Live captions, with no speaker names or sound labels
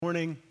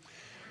morning.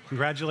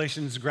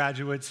 Congratulations,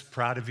 graduates.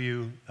 Proud of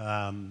you.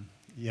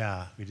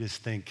 We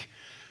just think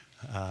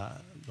the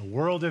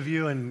world of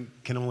you and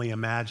can only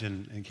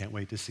imagine and can't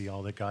wait to see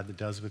all that God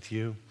does with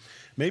you.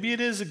 Maybe it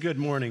is a good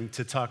morning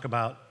to talk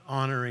about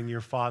honoring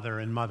your father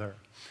and mother.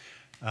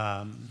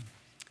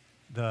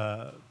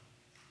 The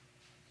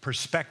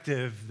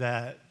perspective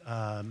that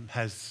that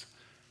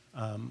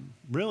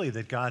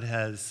God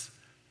has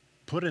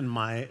put in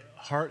my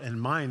heart and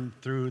mind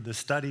through the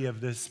study of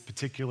this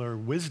particular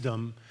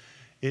wisdom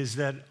is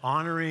that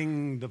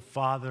honoring the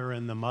father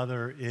and the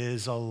mother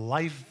is a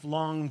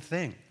lifelong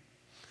thing.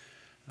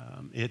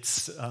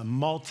 It's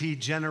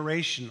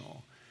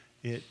multi-generational.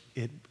 It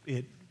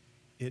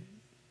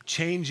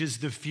changes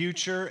the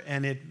future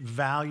and it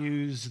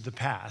values the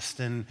past.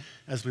 And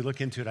as we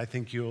look into it, I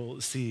think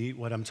you'll see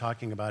what I'm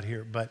talking about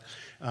here. But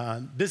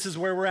this is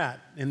where we're at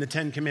in the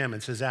Ten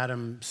Commandments, as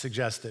Adam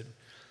suggested.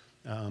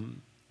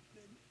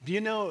 Do you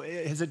know,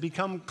 has it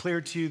become clear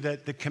to you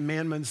that the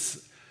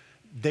commandments,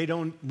 they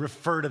don't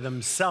refer to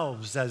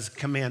themselves as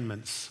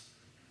commandments?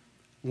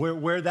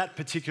 Where that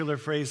particular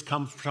phrase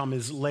comes from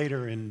is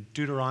later in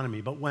Deuteronomy.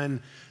 But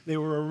when they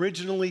were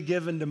originally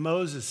given to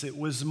Moses, it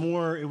was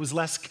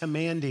less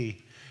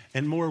commandy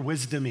and more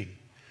wisdomy.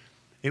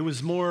 It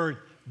was more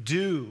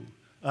do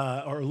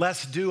or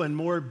less do and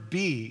more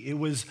be. It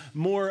was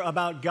more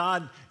about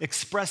God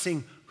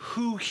expressing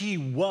who he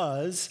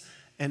was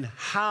and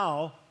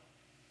how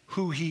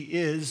who he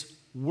is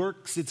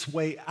works its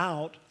way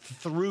out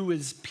through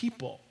his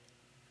people.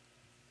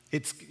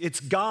 It's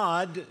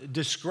God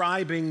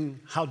describing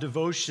how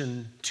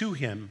devotion to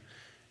him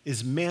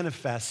is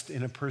manifest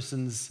in a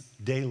person's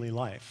daily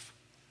life.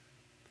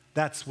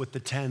 That's what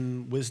the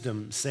 10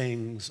 wisdom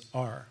sayings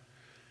are.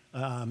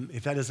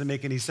 If that doesn't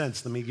make any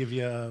sense, let me give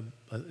you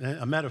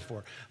a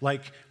metaphor.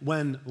 Like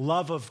when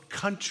love of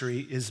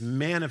country is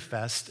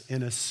manifest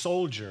in a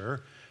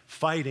soldier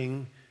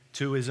fighting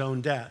to his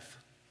own death.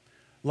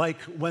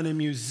 Like when a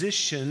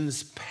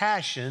musician's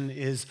passion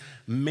is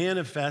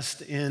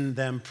manifest in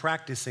them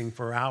practicing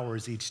for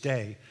hours each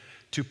day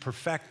to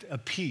perfect a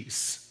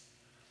piece.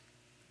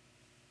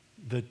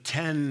 The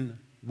 10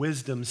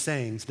 wisdom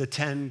sayings, the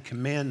 10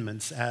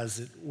 commandments, as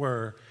it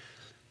were,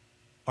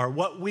 are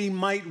what we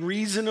might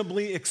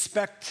reasonably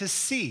expect to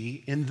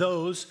see in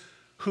those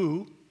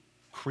who,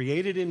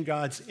 created in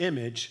God's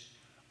image,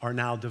 are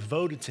now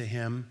devoted to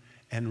him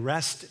and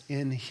rest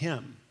in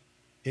him.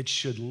 It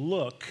should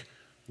look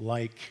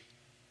like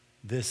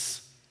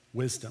this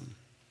wisdom.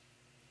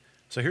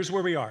 So here's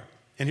where we are,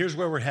 and here's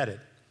where we're headed,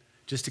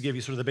 just to give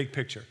you sort of the big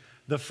picture.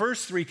 The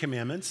first 3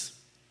 commandments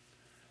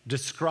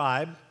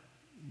describe,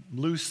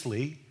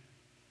 loosely,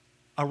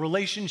 a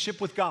relationship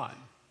with God.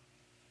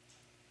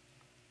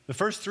 The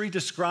first 3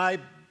 describe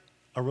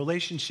a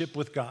relationship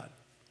with God.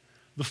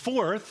 The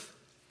 4th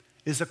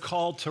is a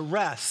call to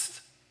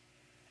rest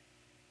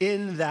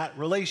in that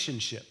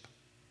relationship.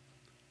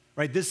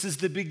 Right? This is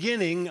the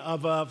beginning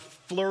of a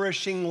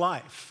flourishing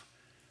life.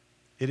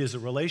 It is a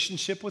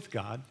relationship with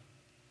God,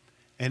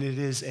 and it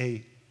is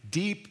a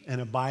deep and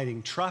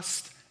abiding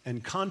trust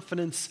and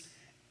confidence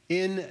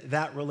in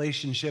that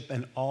relationship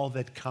and all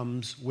that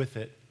comes with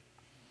it.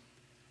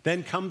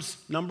 Then comes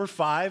number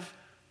 5,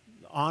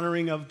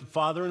 honoring of the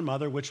father and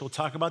mother, which we'll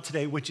talk about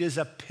today, which is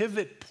a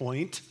pivot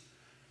point,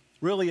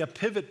 really a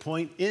pivot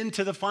point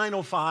into the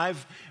final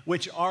 5,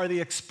 which are the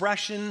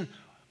expression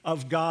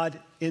of God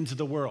into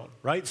the world,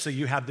 right? So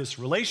you have this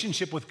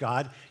relationship with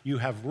God, you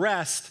have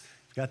rest,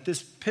 you've got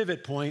this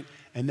pivot point,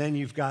 and then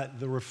you've got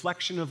the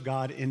reflection of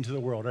God into the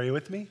world. Are you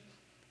with me?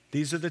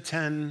 These are the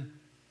 10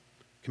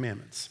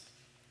 commandments.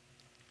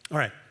 All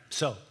right,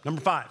 so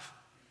number 5,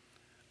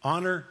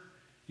 honor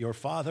your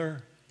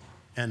father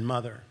and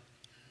mother.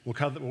 We'll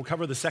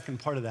cover the second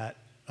part of that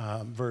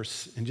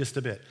verse in just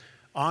a bit.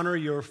 Honor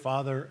your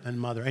father and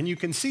mother. And you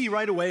can see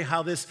right away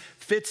how this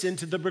fits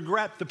into the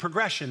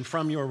progression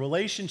from your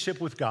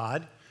relationship with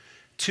God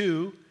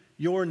to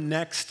your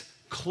next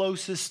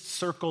closest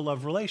circle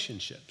of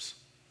relationships.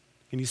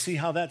 Can you see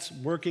how that's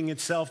working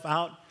itself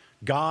out?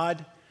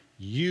 God,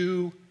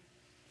 you,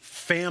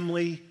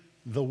 family,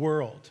 the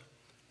world.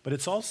 But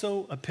it's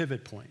also a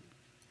pivot point.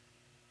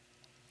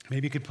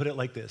 Maybe you could put it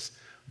like this.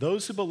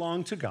 Those who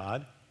belong to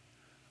God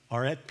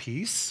are at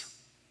peace.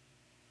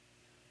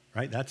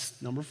 Right, that's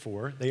number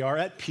 4. They are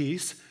at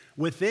peace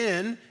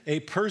within a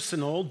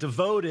personal,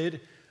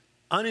 devoted,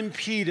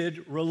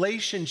 unimpeded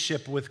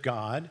relationship with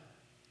God.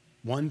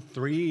 1,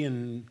 3,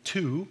 and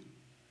 2.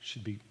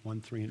 Should be 1,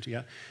 3, and 2,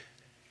 yeah.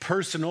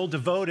 Personal,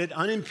 devoted,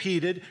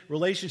 unimpeded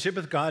relationship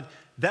with God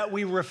that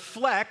we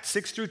reflect,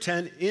 6 through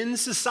 10, in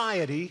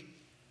society,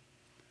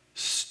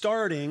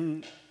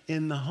 starting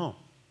in the home.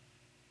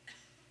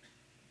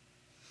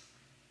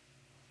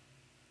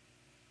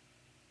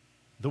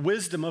 The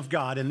wisdom of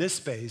God in this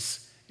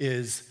space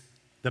is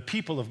the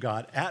people of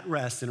God at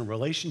rest in a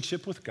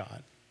relationship with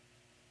God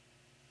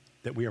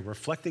that we are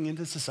reflecting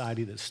into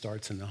society that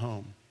starts in the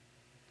home.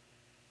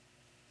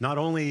 Not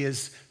only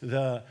is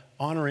the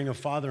honoring of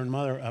father and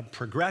mother a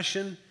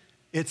progression,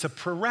 it's a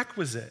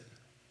prerequisite.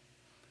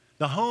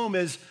 The home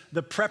is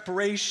the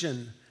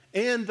preparation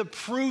and the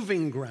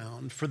proving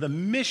ground for the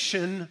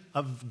mission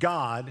of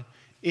God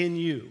in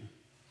you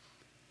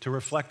to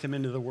reflect him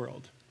into the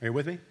world. Are you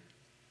with me?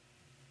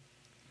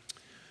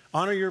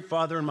 Honor your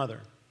father and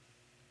mother.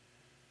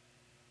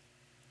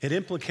 It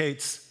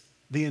implicates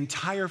the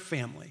entire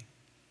family.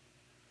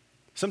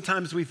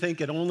 Sometimes we think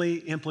it only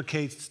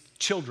implicates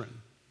children,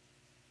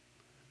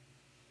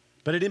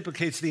 but it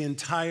implicates the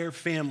entire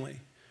family.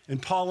 And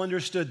Paul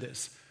understood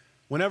this.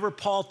 Whenever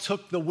Paul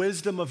took the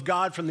wisdom of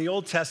God from the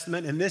Old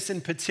Testament, and this in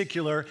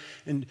particular,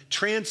 and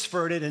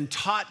transferred it and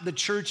taught the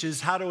churches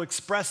how to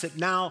express it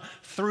now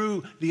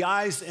through the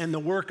eyes and the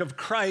work of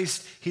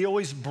Christ, he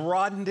always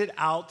broadened it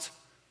out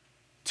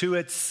to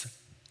its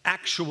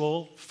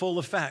actual full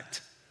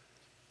effect.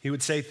 He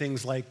would say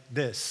things like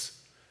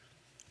this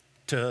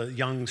to a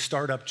young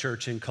startup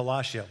church in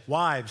Colossia: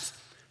 wives,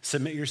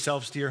 submit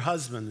yourselves to your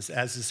husbands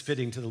as is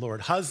fitting to the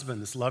Lord.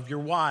 Husbands, love your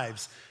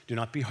wives. Do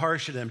not be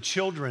harsh to them.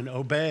 Children,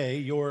 obey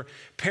your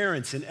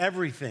parents in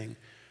everything,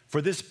 for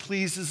this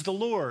pleases the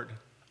Lord.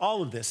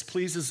 All of this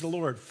pleases the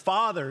Lord.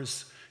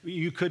 Fathers,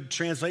 you could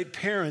translate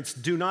parents,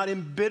 do not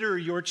embitter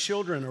your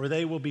children or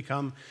they will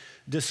become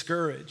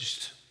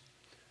discouraged.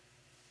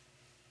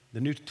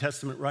 The New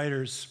Testament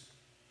writers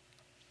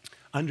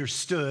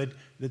understood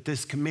that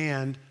this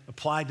command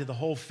applied to the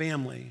whole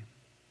family.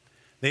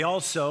 They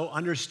also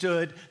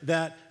understood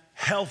that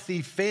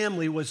healthy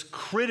family was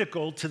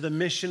critical to the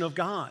mission of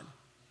God.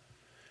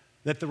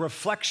 That the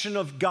reflection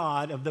of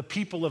God, of the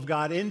people of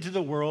God into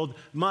the world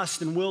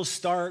must and will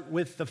start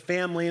with the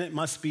family, and it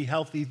must be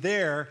healthy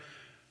there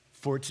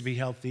for it to be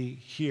healthy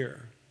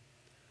here.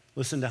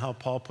 Listen to how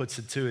Paul puts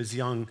it to his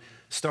young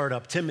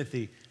startup,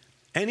 Timothy.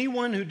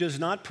 Anyone who does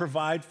not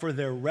provide for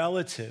their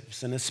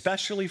relatives, and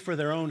especially for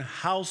their own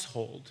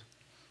household,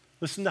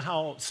 listen to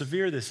how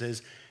severe this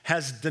is,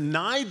 has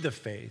denied the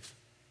faith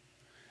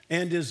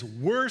and is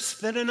worse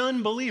than an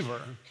unbeliever.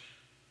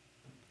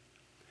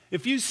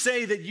 If you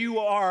say that you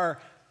are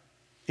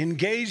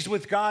engaged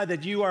with God,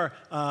 that you are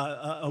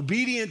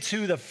obedient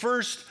to the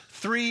first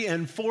 3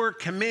 and 4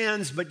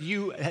 commands, but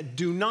you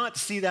do not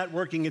see that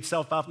working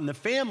itself out in the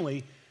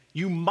family,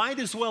 you might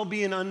as well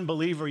be an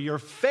unbeliever. Your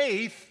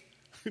faith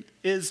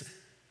is,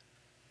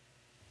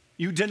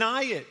 you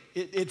deny it.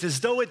 It's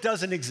as though it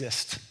doesn't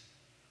exist.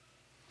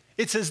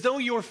 It's as though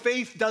your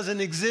faith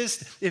doesn't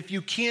exist if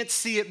you can't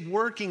see it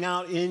working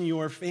out in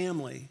your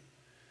family.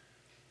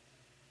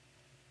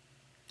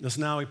 This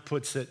now he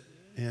puts it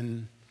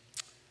in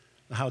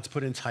how it's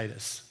put in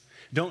Titus.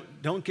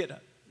 Don't get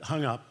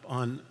hung up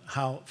on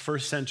how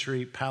first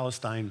century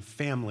Palestine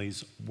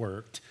families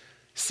worked.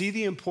 See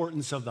the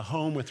importance of the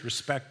home with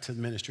respect to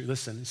the ministry.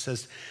 Listen, it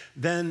says,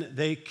 then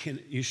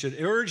you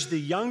should urge the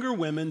younger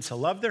women to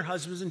love their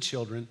husbands and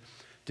children,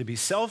 to be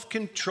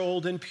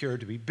self-controlled and pure,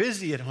 to be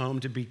busy at home,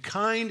 to be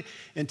kind,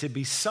 and to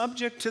be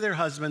subject to their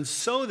husbands,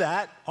 so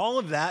that, all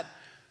of that,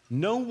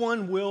 no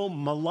one will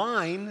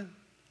malign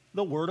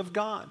the word of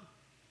God.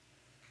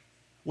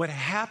 What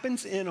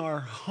happens in our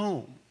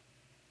home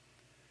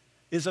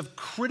is of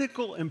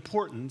critical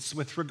importance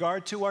with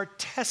regard to our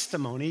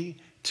testimony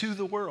to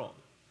the world.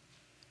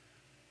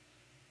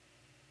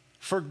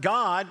 For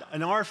God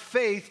and our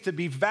faith to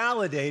be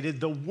validated,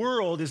 the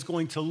world is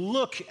going to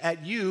look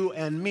at you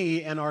and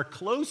me and our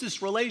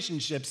closest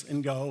relationships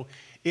and go,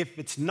 if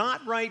it's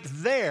not right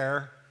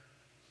there,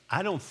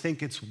 I don't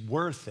think it's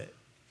worth it.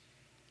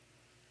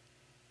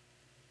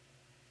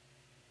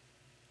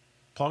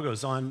 Paul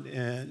goes on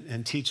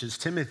and teaches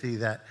Timothy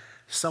that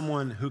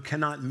someone who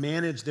cannot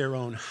manage their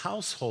own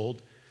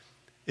household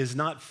is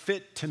not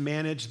fit to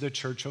manage the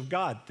church of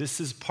God. This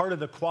is part of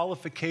the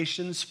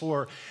qualifications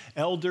for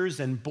elders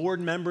and board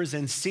members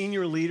and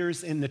senior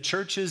leaders in the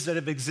churches that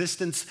have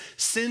existed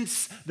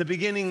since the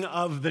beginning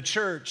of the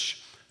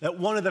church. That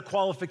one of the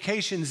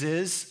qualifications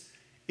is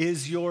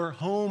your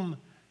home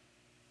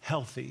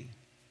healthy?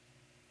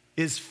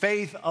 Is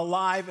faith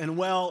alive and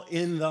well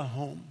in the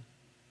home?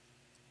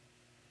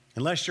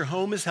 Unless your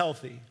home is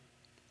healthy,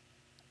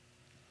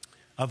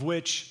 of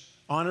which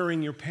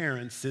honoring your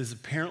parents is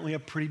apparently a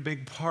pretty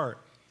big part.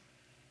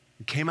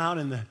 It came out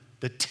in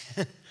the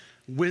 10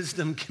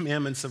 wisdom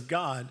commandments of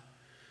God.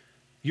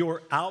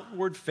 Your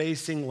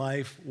outward-facing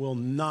life will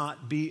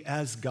not be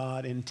as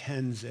God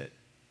intends it.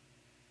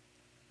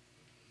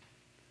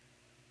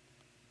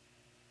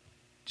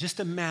 Just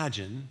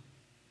imagine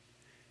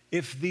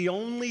if the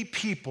only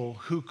people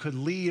who could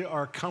lead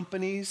our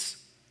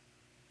companies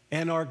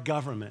and our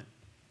government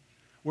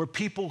were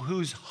people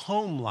whose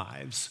home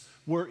lives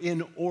were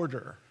in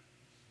order.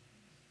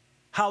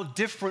 How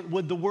different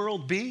would the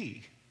world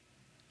be?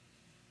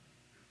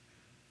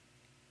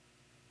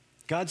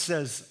 God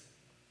says,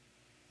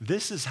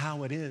 this is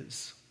how it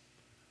is.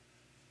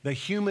 The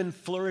human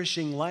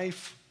flourishing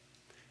life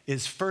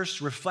is first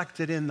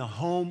reflected in the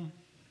home,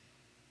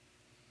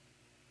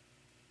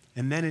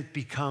 and then it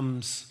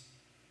becomes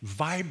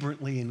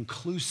vibrantly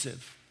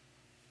inclusive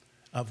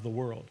of the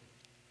world.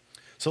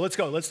 So let's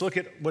go. Let's look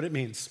at what it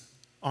means.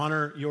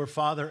 Honor your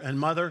father and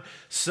mother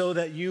so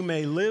that you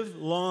may live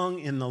long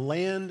in the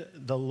land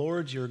the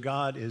Lord your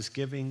God is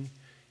giving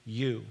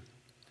you.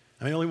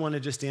 I only want to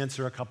just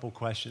answer a couple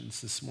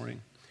questions this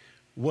morning.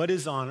 What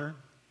is honor?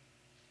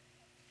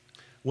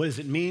 What does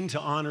it mean to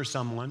honor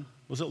someone?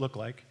 What does it look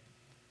like?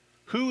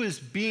 Who is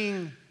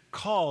being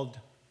called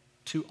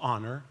to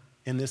honor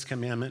in this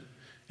commandment?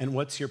 And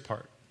what's your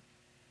part?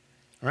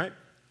 All right?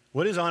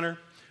 What is honor?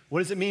 What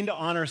does it mean to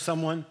honor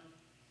someone?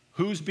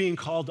 Who's being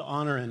called to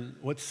honor and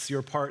what's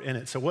your part in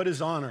it? So what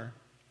is honor?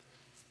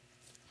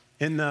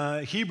 In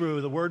the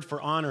Hebrew, the word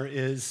for honor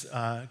is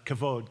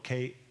kavod,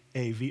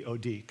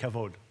 K-A-V-O-D,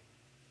 kavod.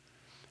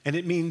 And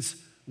it means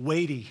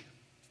weighty,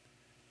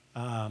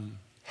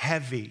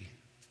 heavy.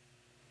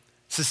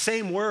 It's the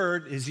same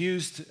word is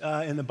used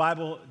in the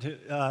Bible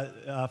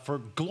for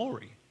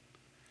glory.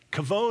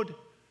 Kavod,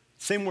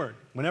 same word.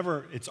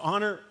 Whenever it's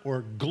honor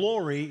or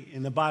glory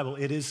in the Bible,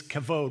 it is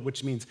kavod,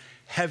 which means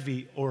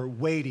heavy or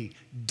weighty,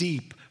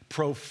 deep,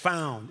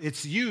 profound.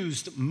 It's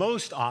used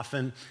most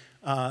often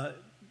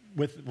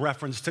with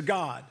reference to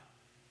God,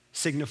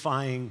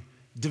 signifying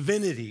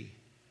divinity,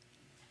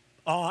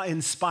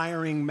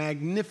 awe-inspiring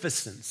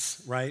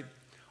magnificence, right?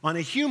 On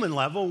a human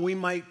level, we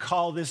might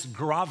call this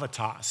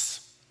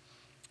gravitas.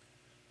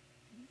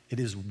 It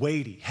is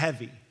weighty,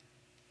 heavy.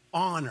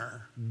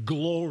 Honor,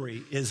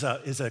 glory is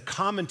a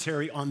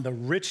commentary on the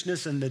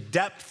richness and the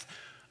depth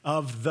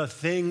of the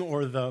thing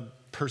or the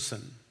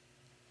person.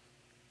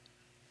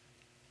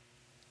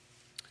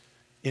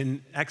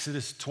 In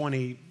Exodus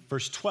 20,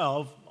 verse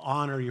 12,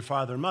 honor your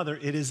father and mother,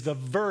 it is the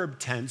verb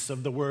tense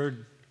of the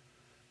word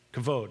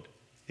kavod.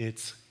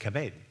 It's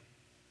kabed,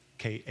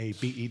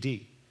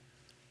 K-A-B-E-D.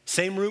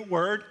 Same root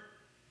word.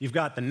 You've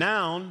got the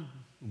noun,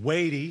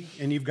 weighty,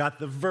 and you've got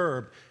the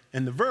verb.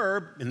 And the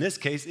verb, in this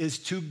case, is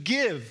to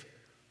give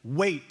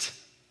weight,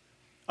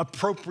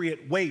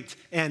 appropriate weight,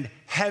 and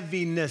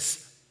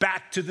heaviness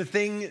back to the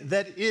thing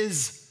that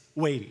is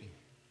weighty.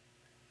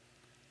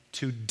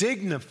 To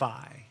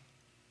dignify,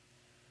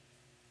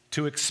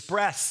 to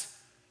express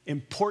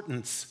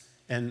importance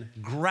and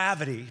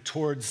gravity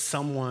towards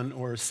someone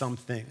or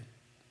something.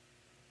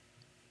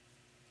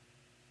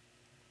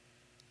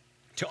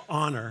 To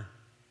honor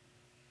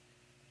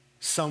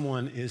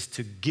someone is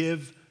to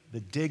give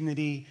the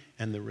dignity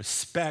and the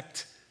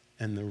respect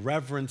and the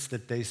reverence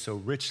that they so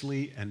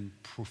richly and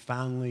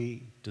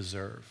profoundly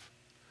deserve.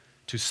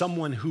 To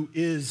someone who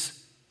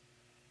is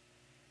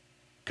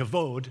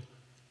kavod,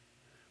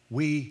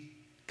 we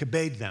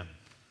kabed them.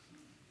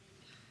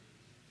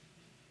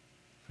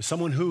 For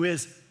someone who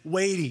is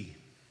weighty,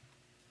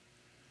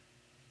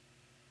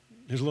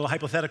 here's a little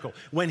hypothetical.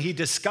 When he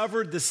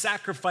discovered the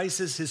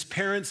sacrifices his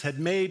parents had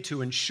made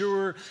to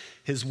ensure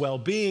his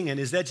well-being and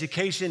his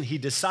education, he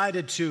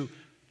decided to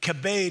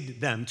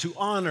kabed them, to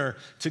honor,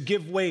 to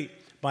give weight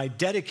by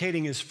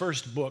dedicating his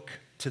first book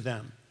to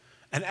them.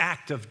 An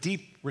act of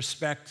deep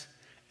respect,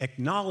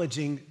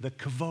 acknowledging the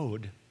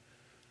kavod,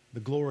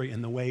 the glory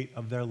and the weight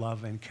of their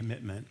love and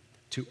commitment.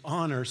 To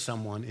honor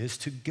someone is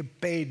to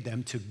kabed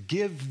them, to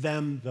give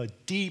them the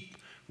deep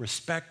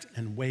respect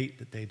and weight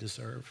that they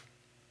deserve.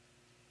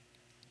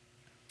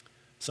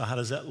 So how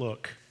does that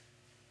look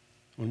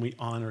when we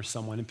honor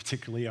someone, and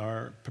particularly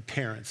our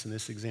parents in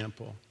this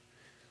example?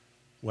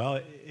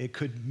 Well, it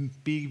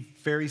could be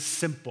very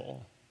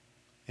simple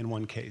in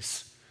one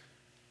case.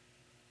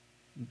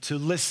 To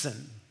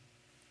listen,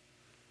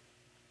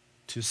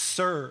 to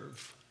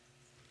serve.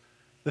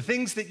 The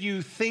things that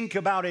you think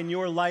about in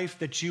your life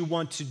that you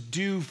want to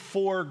do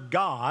for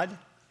God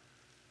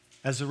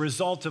as a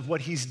result of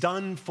what He's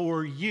done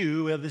for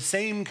you are the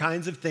same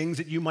kinds of things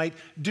that you might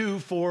do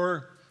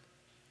for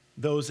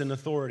those in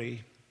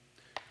authority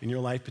in your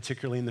life,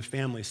 particularly in the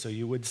family. So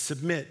you would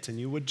submit and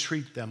you would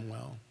treat them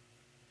well.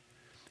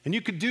 And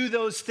you could do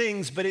those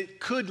things, but it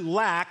could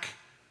lack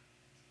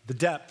the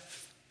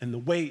depth and the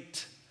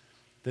weight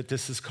that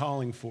this is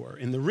calling for.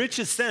 In the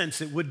richest sense,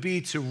 it would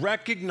be to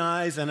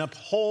recognize and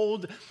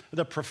uphold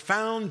the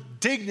profound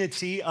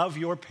dignity of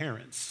your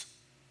parents,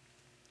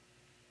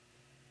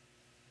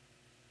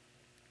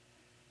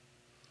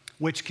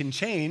 which can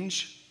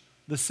change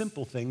the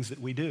simple things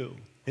that we do.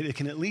 It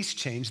can at least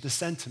change the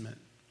sentiment.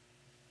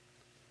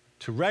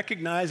 To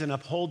recognize and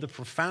uphold the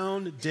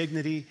profound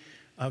dignity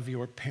of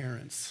your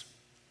parents.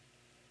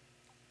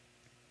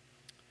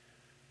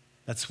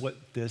 That's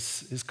what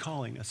this is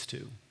calling us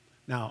to.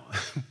 Now,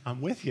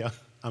 I'm with you.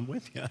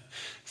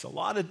 There's a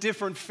lot of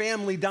different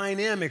family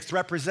dynamics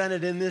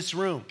represented in this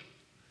room.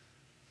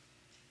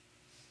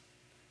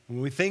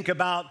 When we think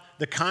about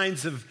the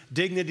kinds of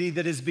dignity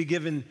that is be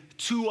given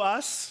to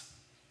us,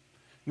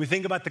 we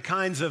think about the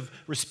kinds of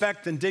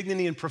respect and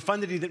dignity and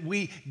profundity that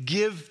we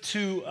give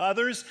to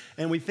others,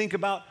 and we think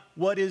about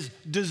what is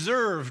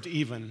deserved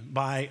even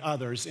by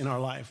others in our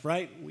life,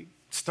 right? It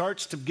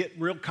starts to get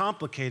real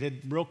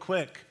complicated real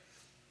quick.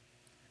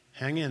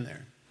 Hang in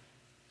there.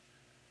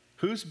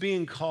 Who's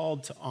being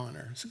called to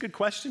honor? It's a good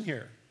question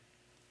here.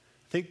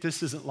 I think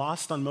this isn't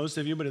lost on most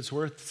of you, but it's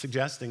worth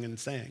suggesting and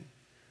saying.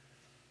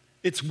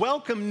 It's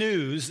welcome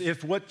news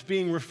if what's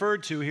being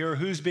referred to here,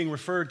 who's being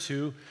referred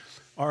to,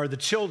 are the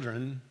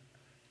children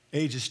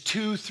ages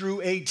 2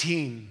 through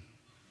 18.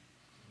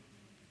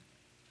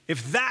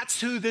 If that's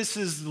who this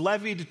is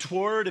levied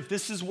toward, if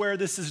this is where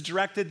this is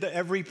directed, that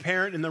every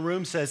parent in the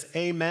room says,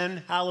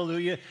 amen,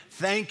 hallelujah,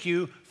 thank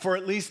you for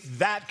at least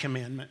that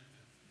commandment.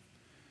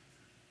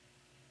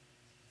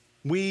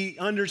 We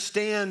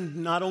understand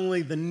not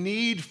only the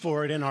need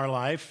for it in our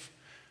life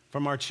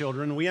from our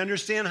children, we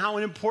understand how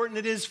important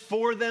it is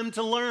for them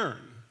to learn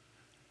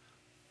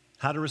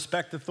how to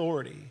respect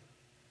authority.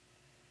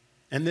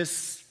 And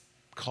this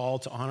call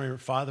to honor your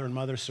father and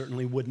mother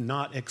certainly would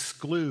not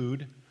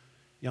exclude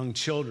young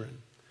children.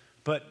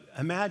 But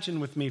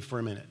imagine with me for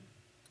a minute.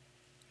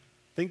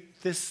 Think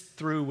this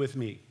through with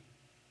me.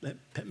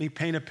 Let me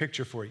paint a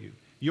picture for you.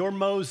 You're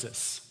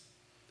Moses.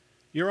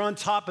 You're on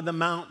top of the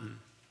mountain.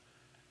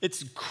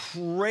 It's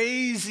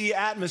crazy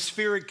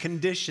atmospheric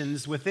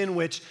conditions within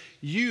which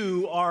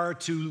you are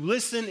to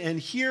listen and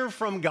hear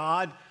from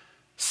God,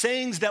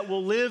 sayings that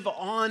will live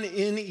on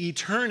in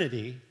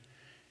eternity,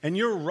 and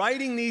you're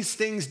writing these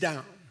things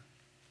down.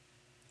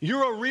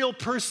 You're a real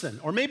person,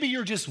 or maybe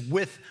you're just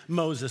with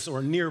Moses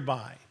or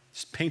nearby,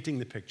 just painting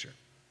the picture.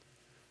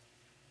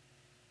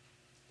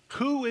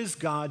 Who is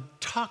God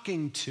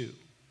talking to?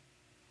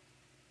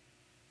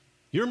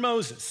 You're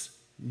Moses.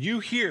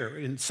 You here,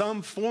 in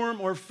some form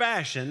or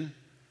fashion,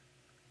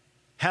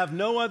 have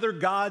no other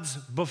gods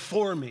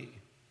before me.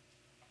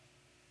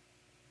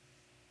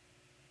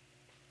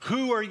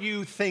 Who are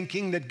you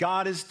thinking that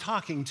God is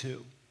talking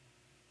to?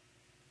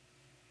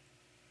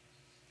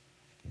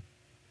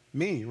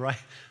 Me,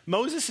 right?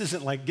 Moses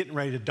isn't like getting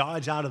ready to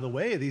dodge out of the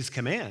way of these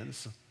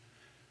commands.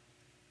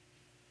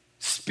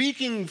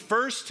 Speaking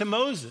first to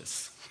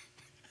Moses,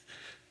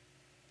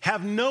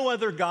 have no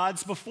other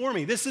gods before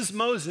me. This is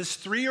Moses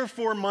 3 or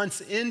 4 months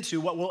into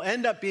what will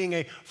end up being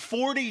a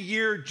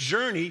 40-year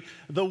journey.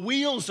 The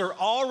wheels are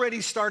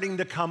already starting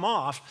to come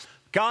off.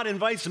 God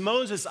invites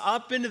Moses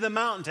up into the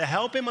mountain to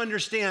help him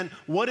understand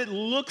what it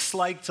looks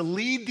like to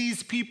lead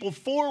these people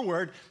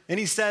forward. And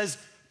he says,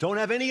 don't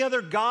have any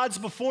other gods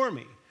before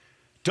me.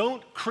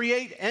 Don't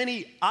create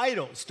any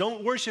idols.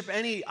 Don't worship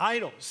any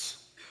idols.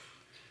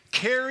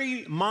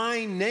 Carry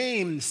my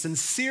name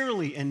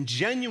sincerely and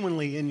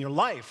genuinely in your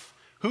life.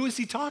 Who is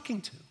he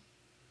talking to?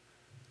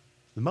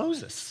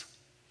 Moses.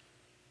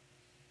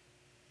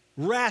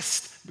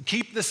 Rest.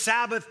 Keep the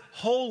Sabbath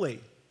holy.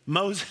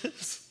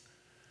 Moses.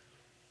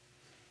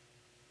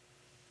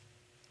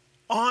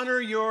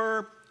 Honor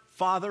your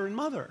father and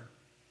mother.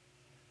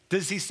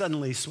 Does he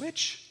suddenly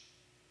switch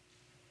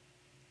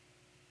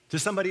to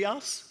somebody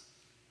else?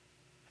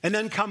 And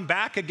then come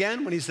back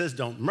again when he says,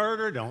 don't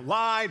murder, don't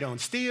lie,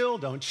 don't steal,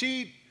 don't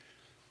cheat.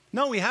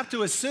 No, we have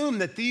to assume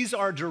that these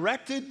are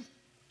directed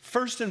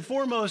first and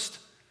foremost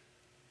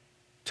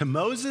to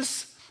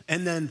Moses,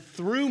 and then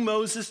through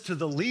Moses to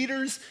the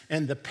leaders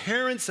and the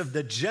parents of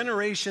the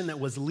generation that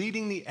was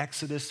leading the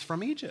Exodus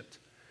from Egypt.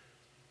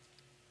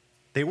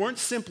 They weren't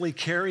simply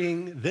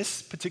carrying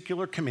this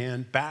particular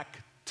command back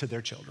to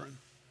their children.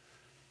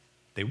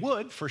 They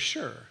would, for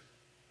sure.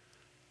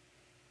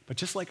 But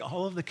just like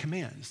all of the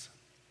commands,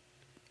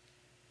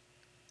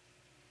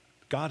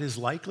 God is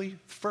likely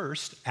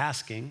first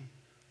asking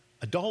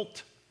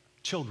adult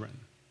children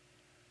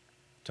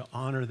to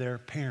honor their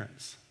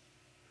parents.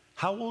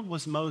 How old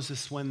was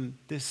Moses when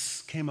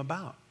this came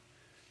about?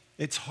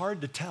 It's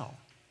hard to tell.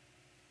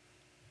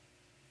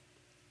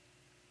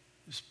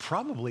 It's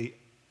probably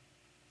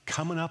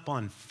coming up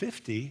on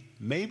 50,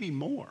 maybe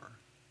more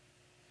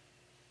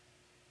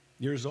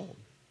years old.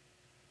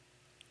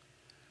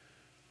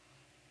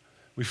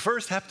 We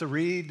first have to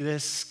read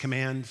this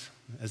command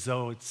as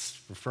though it's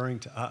referring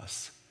to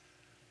us.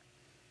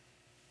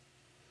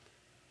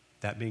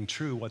 That being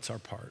true, what's our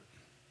part?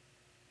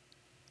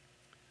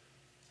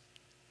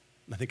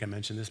 I think I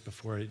mentioned this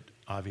before.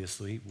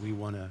 Obviously, we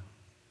want to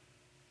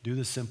do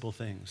the simple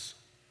things,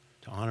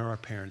 to honor our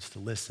parents, to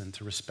listen,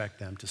 to respect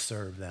them, to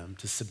serve them,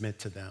 to submit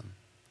to them.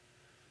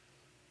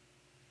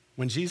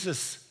 When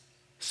Jesus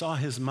saw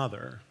his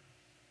mother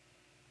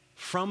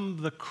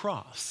from the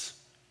cross,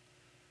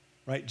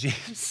 right?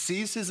 Jesus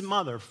sees his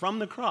mother from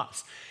the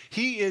cross.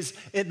 He is,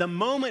 at the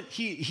moment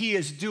he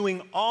is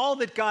doing all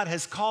that God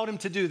has called him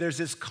to do. There's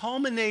this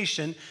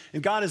culmination,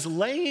 and God is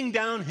laying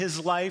down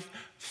his life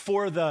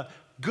for the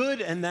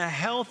good and the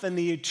health and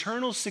the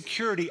eternal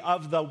security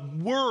of the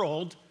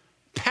world,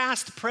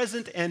 past,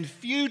 present, and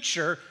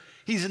future.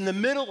 He's in the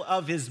middle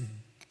of his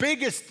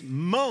biggest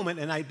moment,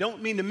 and I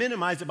don't mean to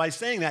minimize it by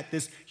saying that,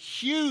 this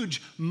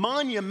huge,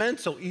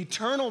 monumental,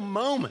 eternal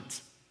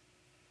moment.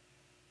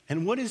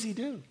 And what does he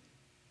do?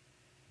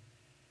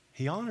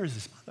 He honors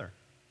his mother.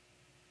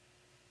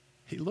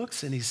 He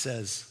looks and he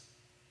says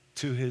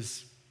to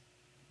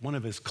one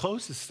of his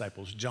closest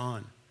disciples,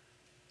 John,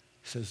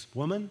 he says,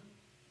 "Woman,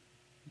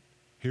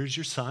 here's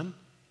your son.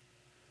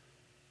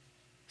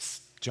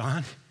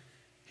 John,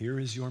 here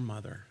is your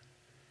mother."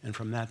 And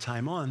from that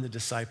time on, the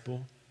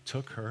disciple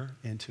took her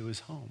into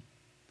his home.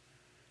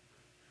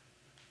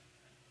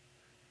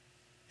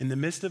 in the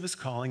midst of his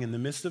calling, in the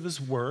midst of his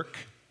work,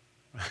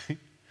 right?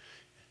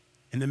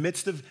 In the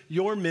midst of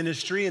your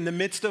ministry, in the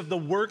midst of the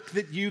work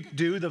that you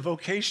do, the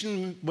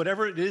vocation,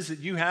 whatever it is that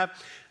you have,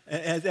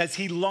 as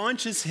he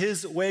launches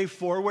his way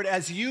forward,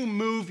 as you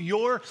move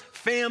your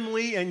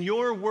family and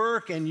your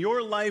work and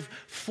your life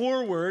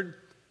forward,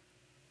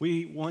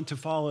 we want to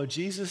follow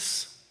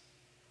Jesus.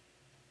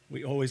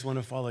 We always want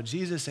to follow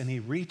Jesus, and he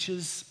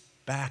reaches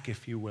back,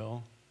 if you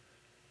will,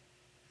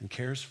 and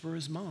cares for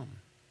his mom.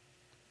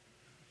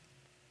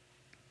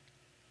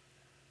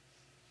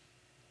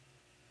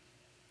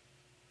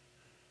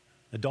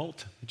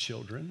 Adult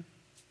children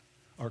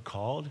are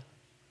called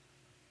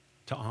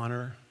to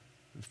honor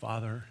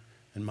father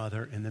and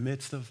mother in the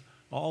midst of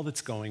all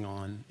that's going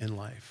on in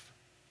life.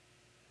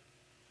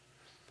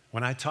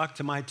 When I talk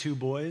to my two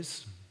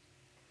boys,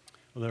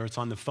 whether it's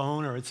on the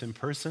phone or it's in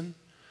person,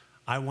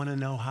 I want to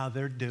know how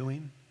they're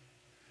doing.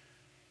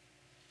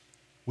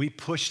 We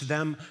push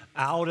them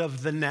out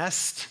of the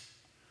nest.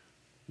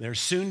 They're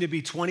soon to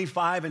be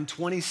 25 and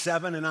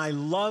 27, and I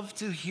love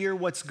to hear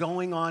what's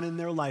going on in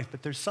their life.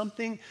 But there's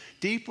something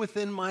deep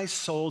within my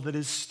soul that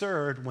is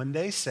stirred when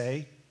they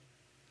say,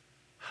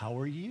 "How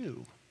are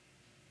you?"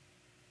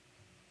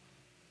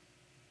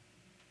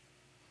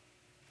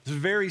 It's a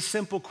very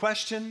simple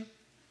question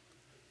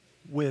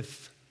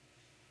with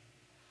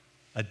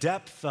a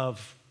depth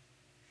of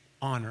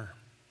honor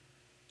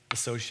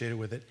associated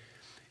with it.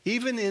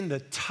 Even in the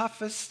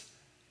toughest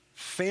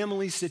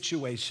family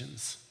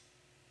situations,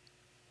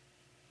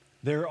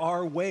 there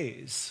are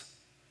ways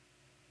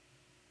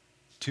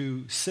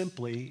to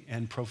simply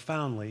and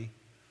profoundly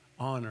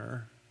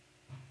honor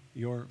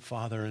your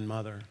father and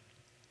mother.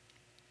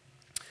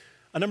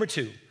 Number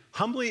two,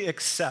 humbly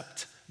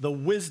accept the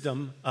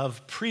wisdom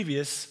of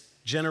previous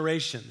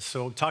generations.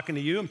 So I'm talking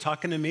to you, I'm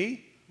talking to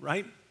me,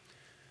 right?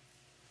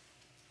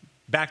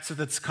 Back to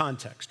this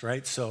context,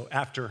 right? So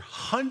after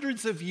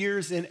hundreds of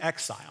years in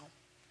exile,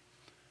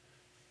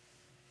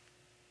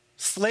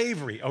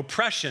 slavery,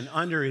 oppression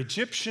under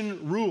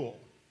Egyptian rule,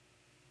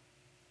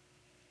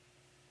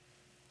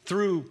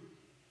 through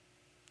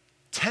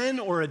 10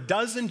 or a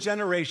dozen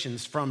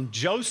generations from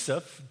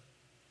Joseph,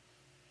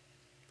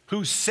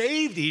 who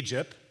saved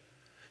Egypt,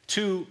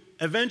 to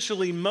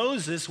eventually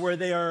Moses, where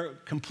they are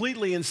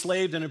completely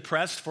enslaved and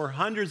oppressed for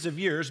hundreds of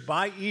years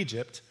by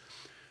Egypt,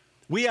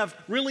 we have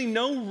really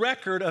no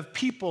record of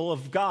people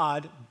of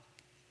God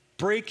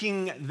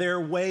breaking their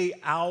way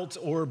out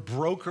or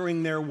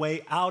brokering their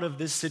way out of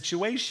this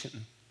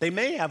situation. They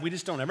may have, we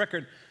just don't have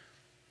record.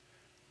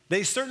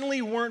 They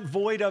certainly weren't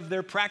void of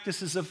their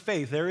practices of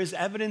faith. There is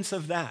evidence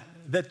of that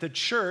the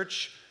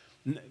church,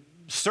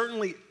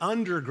 certainly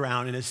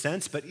underground in a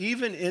sense, but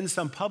even in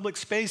some public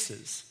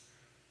spaces,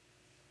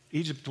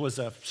 Egypt was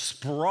a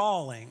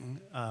sprawling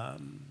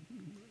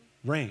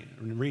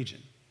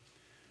region.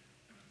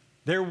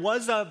 There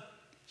was a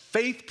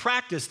faith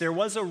practice, there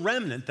was a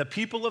remnant. The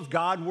people of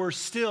God were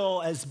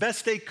still, as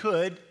best they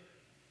could,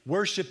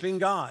 worshiping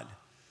God.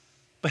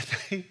 But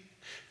they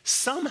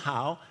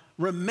somehow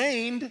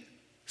remained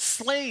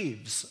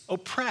slaves,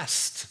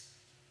 oppressed.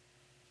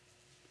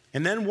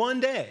 And then one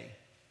day,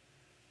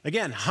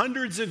 again,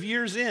 hundreds of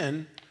years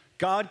in,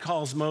 God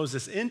calls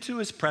Moses into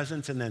his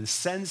presence and then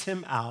sends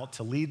him out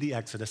to lead the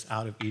Exodus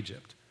out of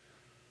Egypt.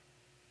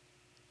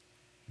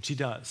 Which he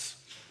does.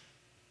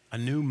 A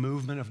new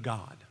movement of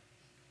God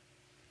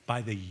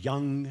by the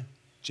young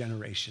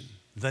generation,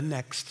 the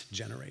next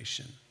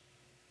generation.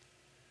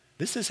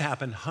 This has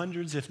happened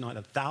hundreds, if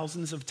not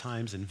thousands of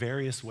times in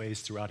various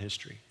ways throughout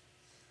history.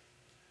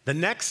 The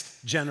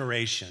next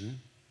generation,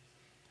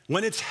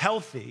 when it's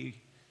healthy,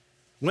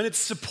 when it's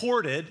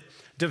supported,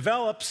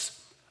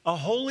 develops a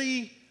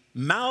holy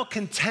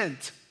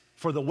malcontent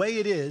for the way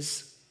it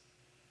is,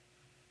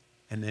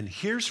 and then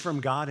hears from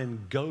God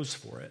and goes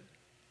for it.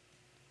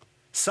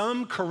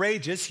 Some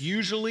courageous,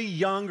 usually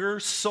younger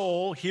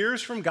soul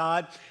hears from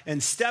God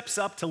and steps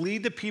up to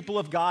lead the people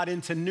of God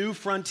into new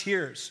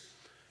frontiers.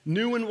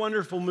 New and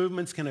wonderful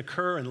movements can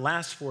occur and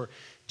last for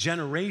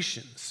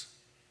generations.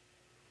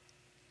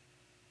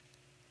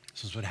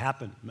 This is what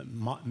happened.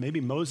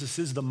 Maybe Moses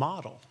is the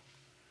model.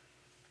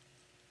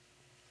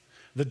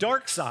 The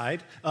dark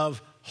side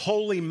of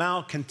holy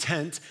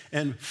malcontent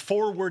and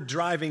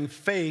forward-driving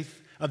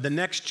faith of the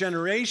next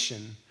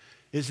generation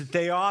is that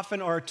they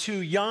often are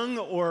too young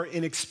or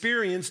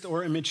inexperienced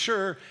or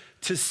immature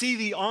to see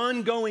the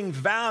ongoing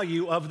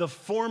value of the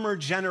former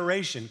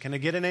generation. Can I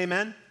get an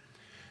amen?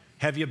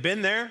 Have you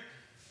been there?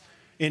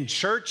 In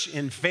church,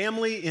 in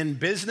family, in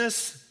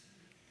business?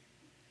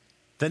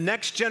 The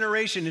next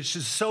generation, it's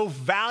just so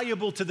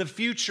valuable to the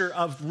future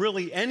of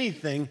really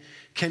anything,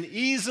 can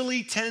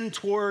easily tend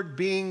toward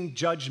being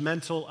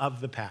judgmental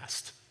of the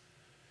past.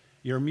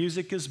 Your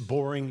music is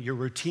boring, your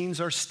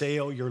routines are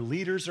stale, your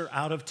leaders are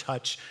out of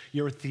touch,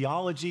 your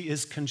theology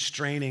is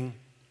constraining.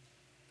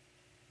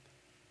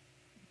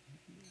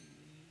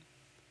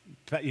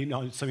 You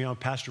know, some of you know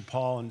Pastor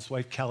Paul and his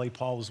wife Kelly.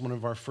 Paul was one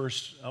of our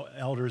first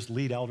elders,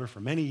 lead elder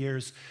for many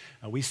years.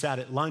 We sat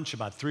at lunch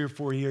about 3 or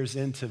 4 years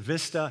into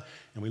Vista,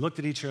 and we looked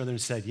at each other and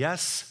said,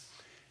 yes,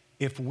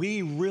 if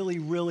we really,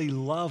 really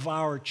love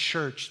our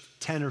church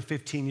 10 or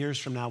 15 years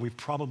from now, we've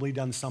probably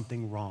done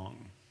something wrong.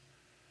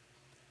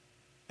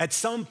 At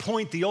some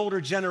point, the older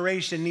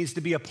generation needs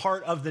to be a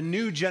part of the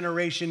new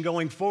generation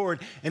going forward,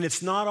 and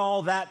it's not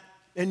all that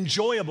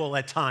enjoyable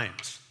at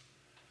times.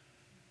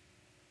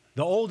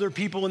 The older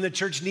people in the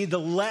church need to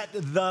let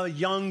the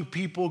young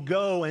people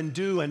go and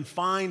do and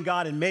find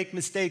God and make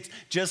mistakes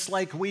just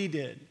like we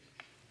did.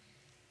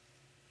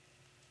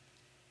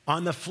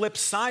 On the flip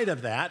side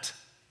of that,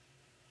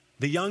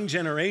 the young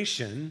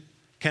generation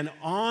can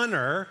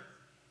honor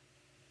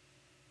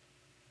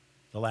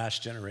the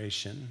last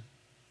generation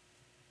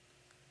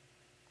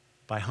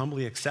by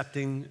humbly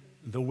accepting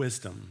the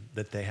wisdom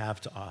that they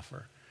have to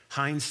offer.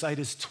 Hindsight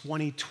is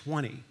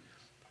 20/20.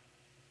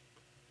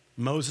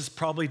 Moses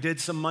probably did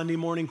some Monday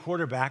morning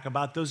quarterback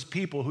about those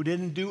people who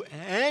didn't do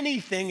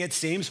anything, it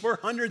seems, for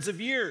hundreds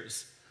of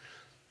years.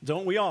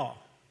 Don't we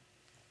all?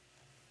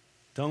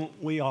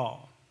 Don't we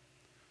all?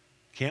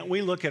 Can't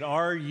we look at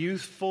our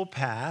youthful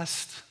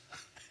past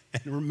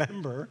and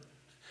remember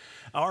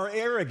our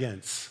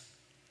arrogance?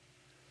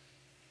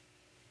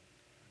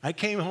 I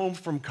came home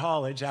from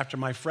college after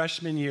my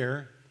freshman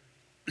year,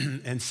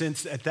 and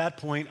since at that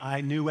point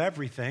I knew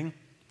everything,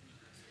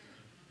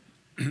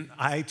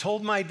 I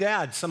told my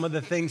dad some of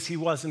the things he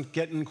wasn't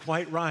getting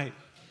quite right.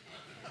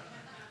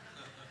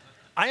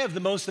 I have the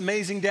most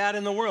amazing dad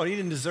in the world. He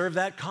didn't deserve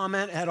that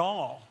comment at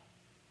all.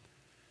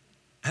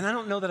 And I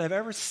don't know that I've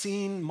ever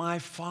seen my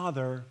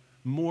father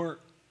more,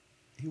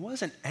 he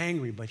wasn't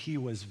angry, but he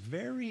was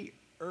very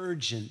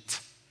urgent,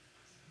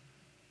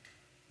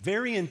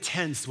 very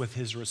intense with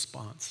his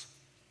response.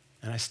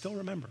 And I still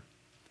remember.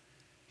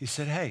 He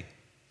said, hey,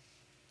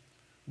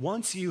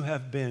 once you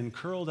have been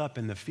curled up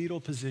in the fetal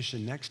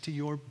position next to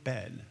your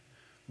bed,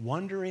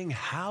 wondering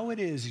how it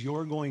is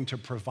you're going to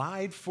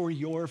provide for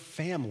your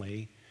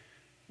family,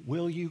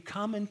 will you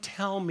come and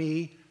tell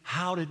me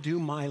how to do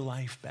my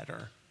life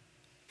better?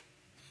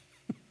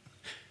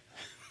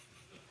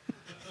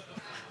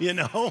 You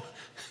know,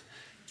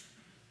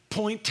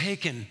 point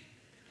taken. I'm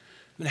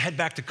going to head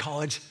back to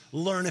college,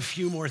 learn a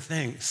few more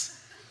things.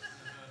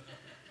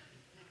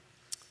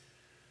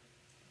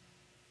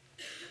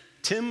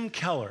 Tim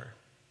Keller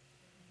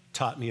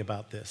taught me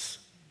about this,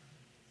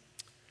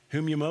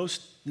 whom you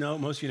most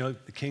of you know,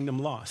 the Kingdom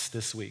lost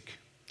this week,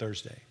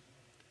 Thursday.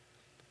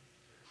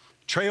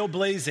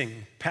 Trailblazing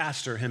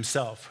pastor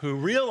himself who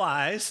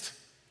realized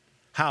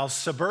how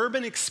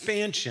suburban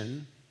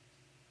expansion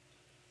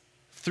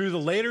through the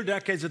later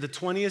decades of the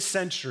 20th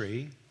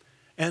century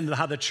and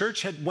how the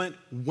church had went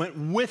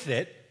with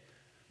it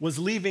was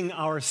leaving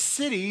our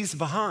cities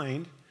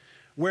behind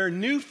where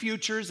new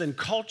futures and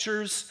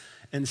cultures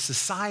and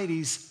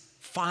societies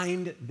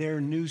find their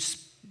new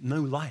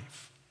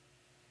life.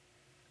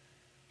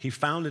 He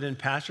founded and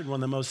pastored one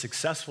of the most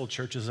successful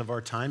churches of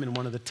our time in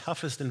one of the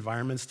toughest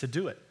environments to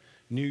do it,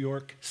 New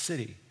York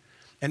City.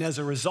 And as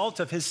a result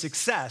of his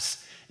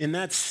success in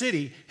that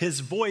city, his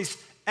voice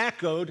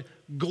echoed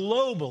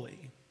globally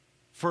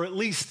for at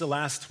least the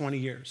last 20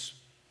 years.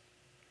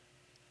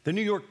 The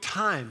New York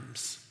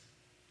Times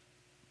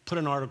put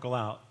an article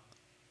out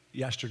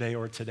yesterday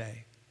or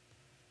today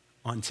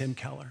on Tim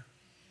Keller.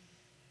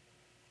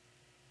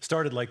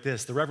 Started like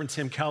this: the Reverend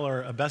Tim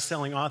Keller, a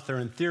best-selling author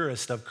and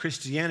theorist of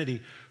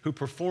Christianity who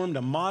performed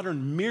a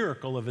modern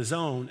miracle of his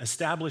own,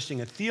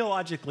 establishing a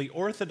theologically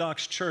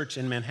orthodox church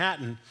in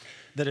Manhattan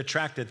that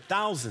attracted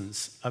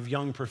thousands of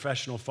young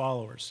professional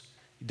followers.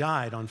 He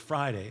died on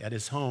Friday at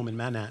his home in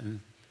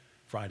Manhattan.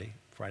 Friday,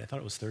 I thought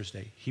it was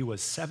Thursday. He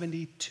was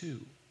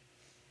 72.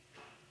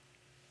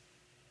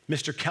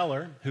 Mr.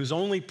 Keller, whose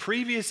only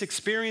previous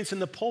experience in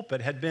the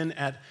pulpit had been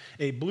at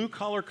a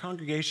blue-collar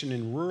congregation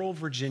in rural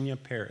Virginia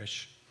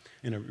parish,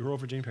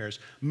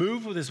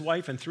 moved with his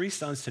wife and 3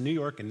 sons to New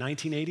York in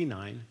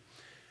 1989,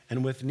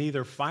 and with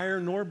neither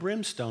fire nor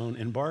brimstone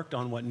embarked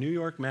on what New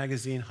York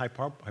Magazine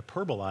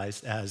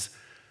hyperbolized as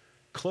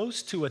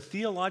close to a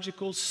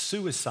theological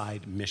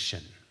suicide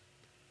mission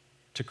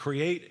to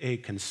create a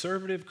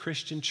conservative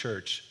Christian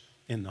church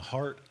in the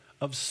heart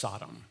of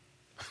Sodom.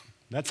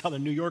 That's how the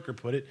New Yorker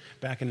put it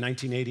back in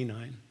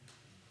 1989.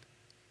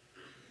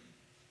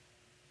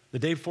 The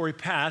day before he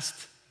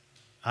passed,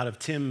 out of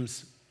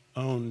Tim's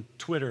own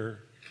Twitter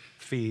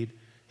feed,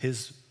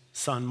 his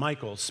son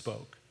Michael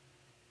spoke.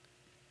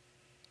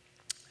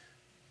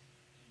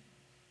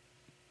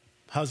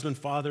 Husband,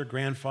 father,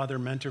 grandfather,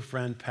 mentor,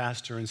 friend,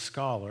 pastor, and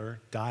scholar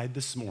died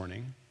this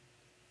morning.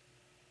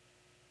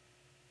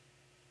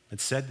 It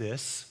said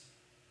this,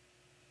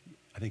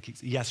 I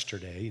think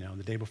yesterday,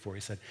 the day before, he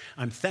said,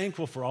 I'm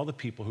thankful for all the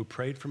people who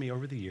prayed for me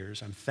over the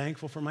years. I'm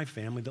thankful for my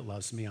family that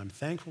loves me. I'm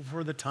thankful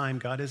for the time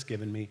God has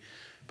given me,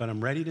 but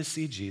I'm ready to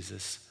see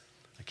Jesus.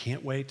 I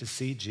can't wait to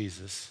see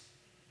Jesus.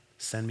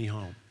 Send me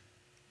home.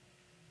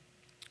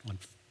 On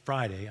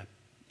Friday, I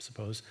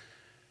suppose,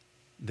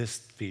 this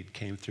feed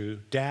came through.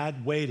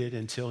 Dad waited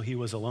until he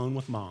was alone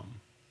with Mom.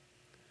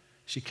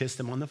 She kissed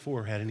him on the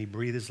forehead and he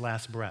breathed his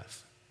last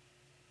breath.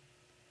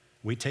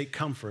 We take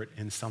comfort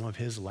in some of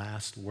his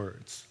last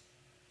words.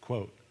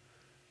 Quote,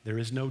 There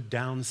is no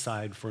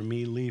downside for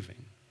me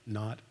leaving,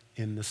 not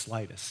in the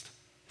slightest.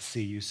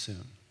 See you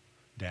soon,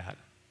 Dad.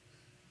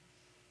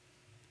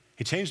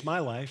 He changed my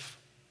life.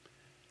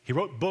 He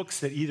wrote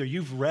books that either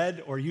you've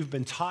read or you've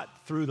been taught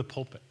through the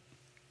pulpit.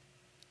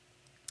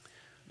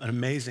 An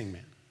amazing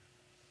man,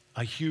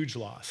 a huge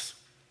loss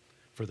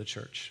for the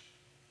church.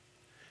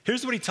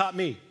 Here's what he taught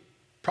me,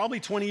 probably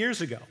 20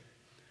 years ago,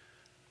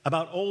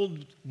 about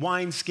old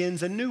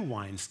wineskins and new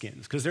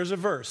wineskins, because there's a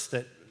verse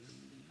that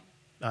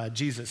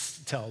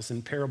Jesus tells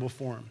in parable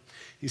form.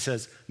 He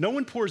says, no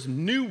one pours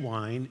new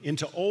wine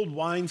into old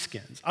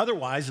wineskins.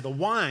 Otherwise, the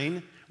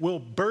wine will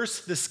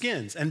burst the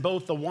skins, and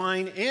both the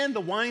wine and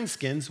the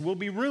wineskins will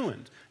be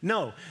ruined.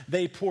 No,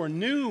 they pour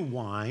new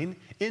wine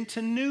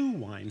into new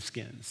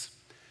wineskins.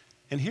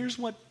 And here's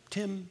what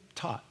Tim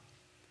taught,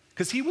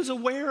 because he was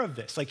aware of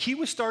this. Like, he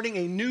was starting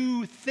a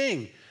new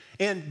thing,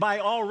 and by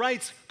all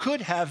rights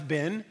could have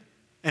been,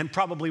 and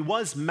probably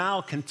was,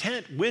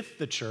 malcontent with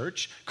the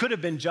church, could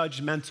have been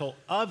judgmental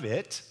of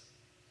it.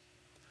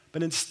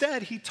 But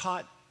instead, he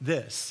taught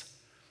this.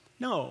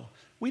 No,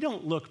 we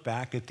don't look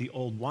back at the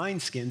old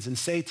wineskins and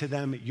say to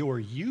them, you're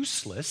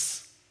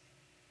useless.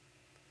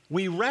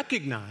 We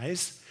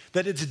recognize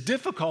that it's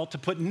difficult to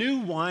put new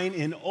wine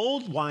in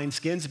old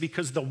wineskins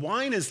because the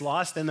wine is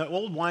lost and the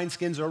old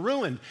wineskins are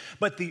ruined.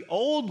 But the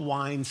old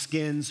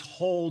wineskins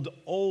hold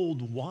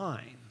old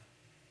wine,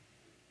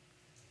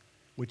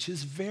 which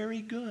is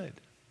very good.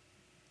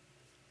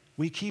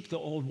 We keep the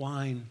old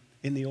wine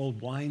in the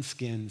old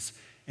wineskins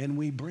and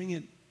we bring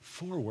it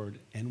forward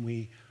and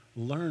we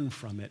learn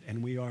from it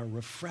and we are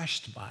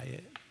refreshed by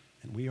it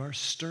and we are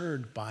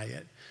stirred by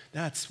it.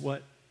 That's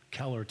what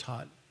Keller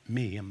taught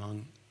me,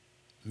 among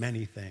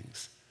many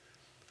things.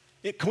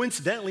 It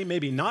coincidentally,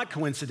 maybe not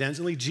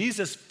coincidentally,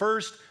 Jesus'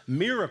 first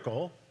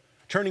miracle,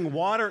 turning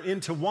water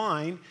into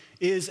wine,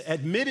 is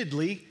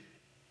admittedly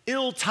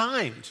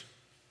ill-timed.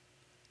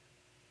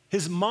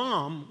 His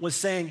mom was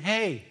saying,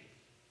 hey,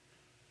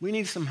 we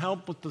need some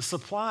help with the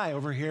supply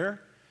over here.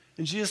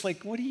 And Jesus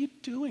like, what are you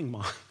doing,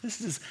 Mom?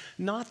 This is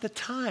not the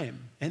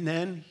time. And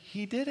then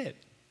he did it.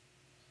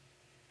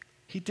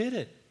 He did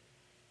it.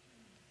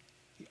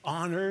 He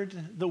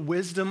honored the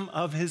wisdom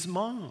of his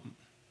mom.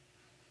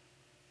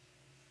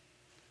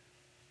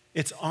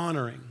 It's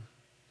honoring.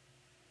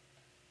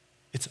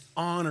 It's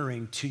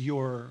honoring to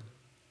your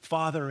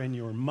father and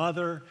your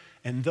mother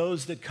and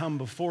those that come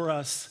before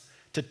us,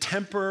 to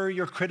temper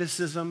your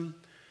criticism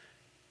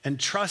and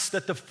trust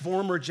that the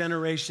former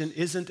generation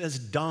isn't as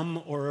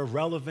dumb or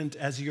irrelevant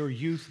as your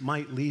youth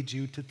might lead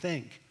you to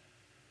think.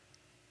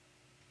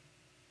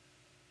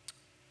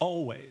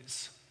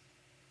 Always,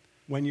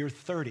 when you're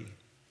 30,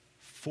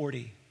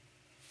 40,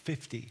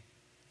 50,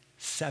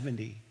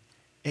 70,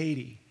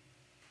 80,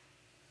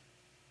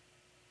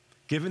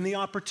 given the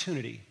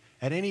opportunity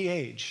at any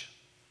age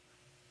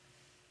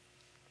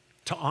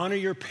to honor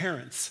your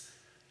parents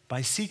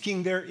by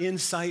seeking their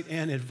insight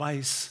and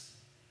advice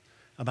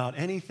about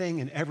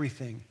anything and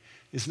everything,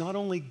 is not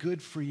only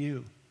good for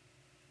you,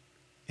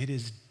 it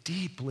is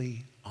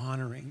deeply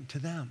honoring to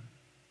them.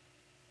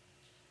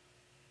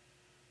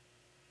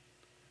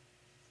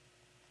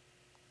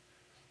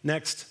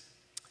 Next,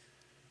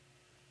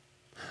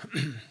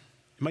 it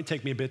might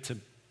take me a bit to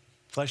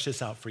flesh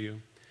this out for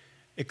you.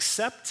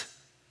 Accept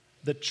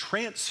the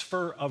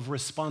transfer of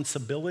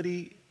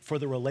responsibility for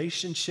the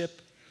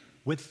relationship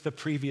with the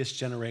previous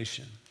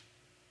generation.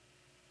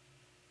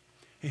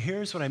 And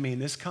here's what I mean.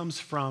 This comes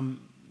from,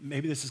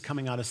 maybe this is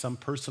coming out of some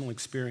personal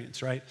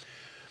experience, right,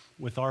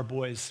 with our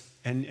boys.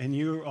 And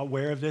you're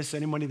aware of this.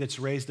 Anybody that's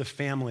raised a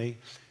family,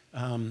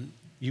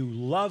 you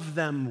love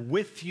them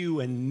with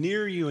you and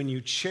near you, and you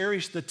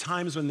cherish the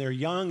times when they're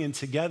young and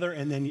together,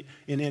 and then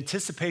in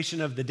anticipation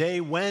of the day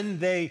when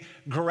they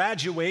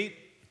graduate.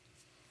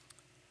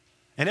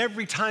 And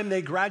every time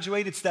they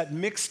graduate, it's that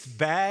mixed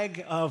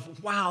bag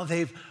of, wow,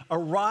 they've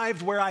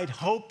arrived where I'd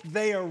hoped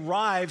they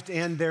arrived,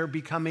 and they're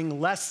becoming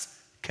less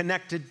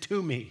connected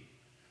to me.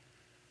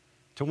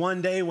 To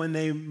one day when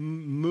they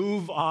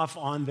move off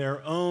on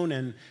their own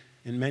and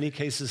in many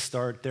cases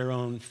start their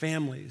own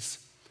families.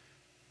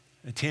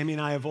 And Tammy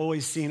and I have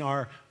always seen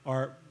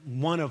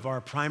one of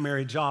our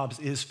primary jobs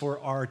is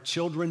for our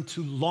children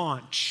to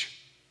launch.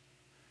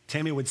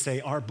 Tammy would say,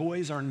 our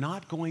boys are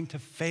not going to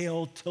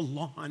fail to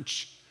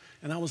launch.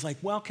 And I was like,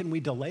 well, can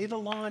we delay the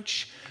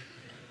launch?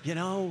 You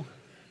know,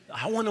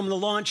 I want them to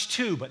launch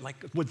too, but like,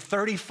 would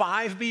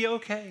 35 be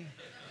okay?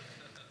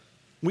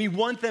 We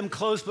want them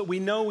close, but we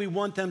know we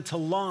want them to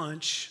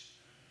launch.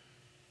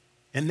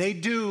 And they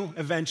do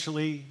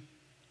eventually.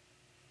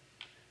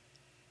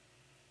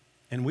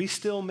 And we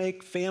still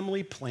make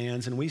family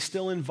plans, and we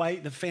still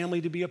invite the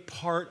family to be a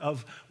part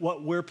of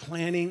what we're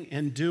planning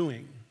and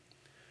doing.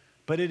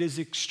 But it is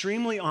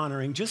extremely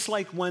honoring, just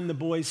like when the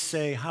boys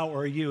say, how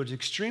are you? It's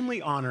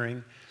extremely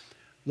honoring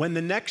when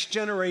the next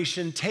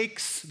generation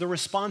takes the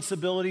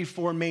responsibility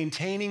for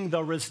maintaining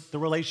the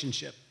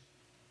relationship.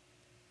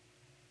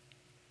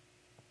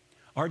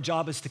 Our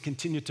job is to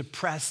continue to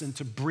press and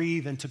to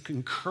breathe and to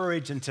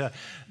encourage and to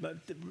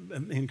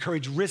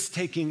encourage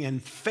risk-taking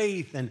and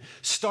faith and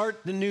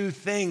start the new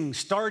thing,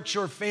 start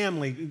your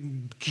family,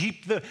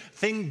 keep the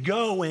thing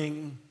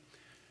going.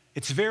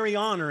 It's very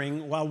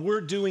honoring while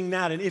we're doing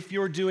that, and if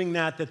you're doing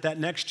that, that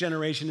next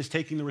generation is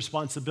taking the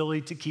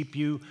responsibility to keep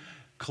you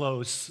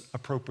close,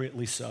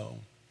 appropriately so.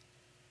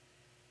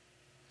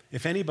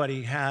 If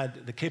anybody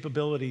had the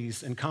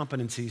capabilities and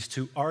competencies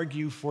to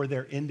argue for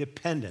their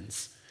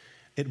independence,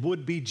 it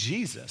would be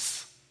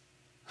Jesus,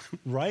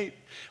 right?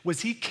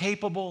 Was he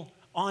capable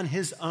on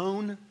his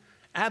own?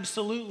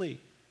 Absolutely.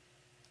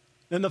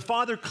 And the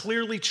Father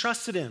clearly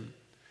trusted him.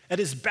 At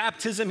his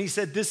baptism, he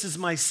said, "This is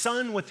my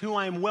Son with whom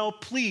I am well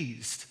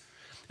pleased."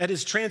 At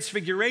his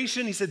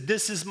transfiguration, he said,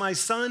 "This is my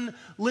Son,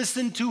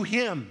 listen to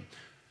him."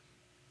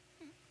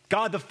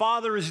 God the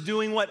Father is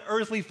doing what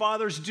earthly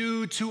fathers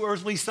do to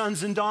earthly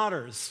sons and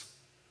daughters.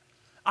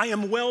 I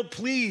am well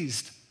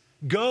pleased.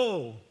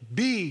 Go,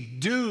 be,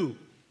 do.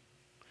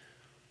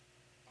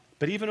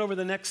 But even over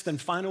the next and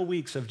final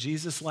weeks of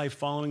Jesus' life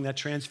following that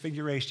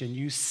transfiguration,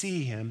 you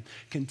see him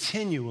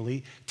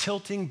continually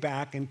tilting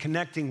back and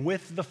connecting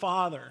with the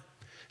Father,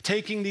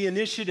 taking the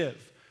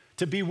initiative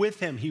to be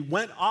with him. He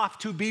went off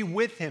to be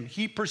with him.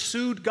 He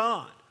pursued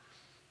God.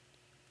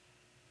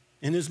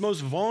 In his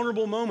most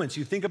vulnerable moments,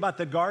 you think about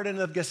the Garden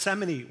of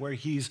Gethsemane, where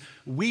he's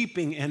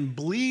weeping and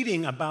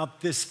bleeding about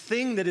this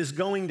thing that is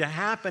going to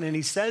happen. And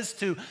he says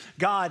to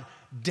God,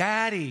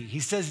 "Daddy." He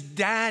says,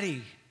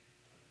 "Daddy."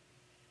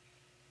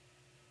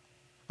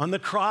 On the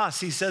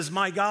cross, he says,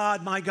 my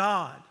God, my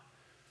God."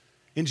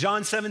 In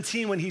John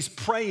 17, when he's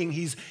praying,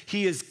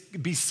 he is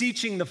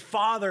beseeching the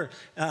Father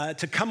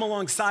to come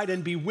alongside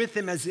and be with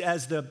him as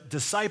the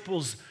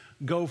disciples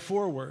go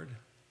forward.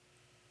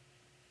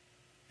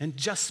 And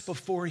just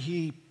before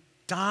he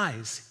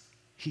dies,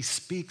 he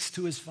speaks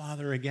to his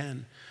Father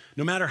again.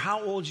 No matter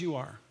how old you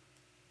are,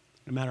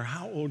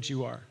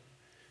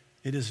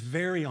 it is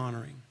very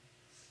honoring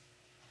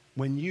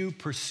when you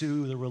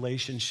pursue the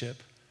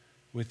relationship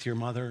with your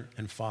mother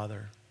and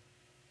father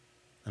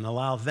and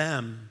allow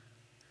them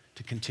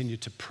to continue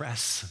to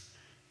press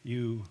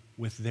you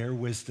with their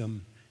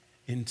wisdom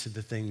into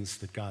the things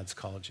that God's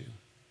called you.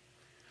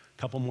 A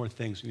couple more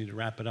things. We need to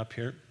wrap it up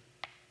here.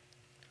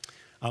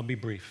 I'll be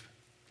brief.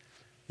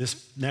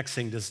 This next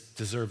thing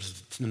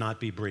deserves to not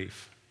be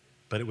brief,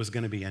 but it was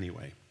going to be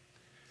anyway.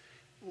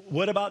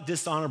 What about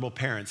dishonorable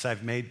parents? I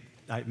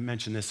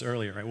mentioned this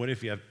earlier, right? What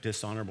if you have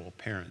dishonorable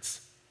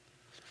parents?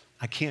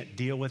 I can't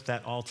deal with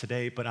that all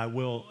today, but I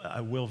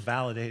will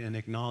validate and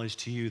acknowledge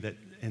to you that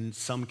in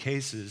some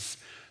cases,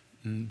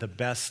 the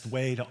best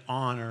way to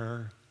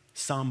honor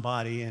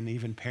somebody and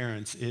even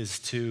parents is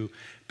to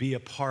be a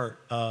part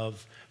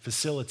of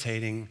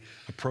facilitating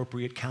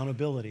appropriate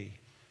accountability,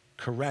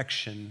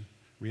 correction,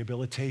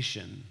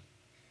 rehabilitation.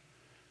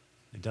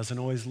 It doesn't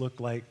always look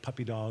like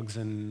puppy dogs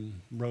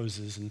and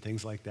roses and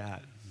things like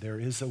that. There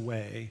is a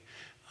way,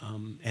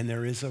 and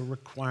there is a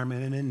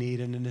requirement and a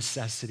need and a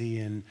necessity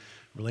in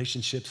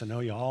relationships I know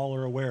you all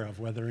are aware of,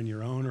 whether in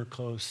your own or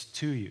close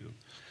to you,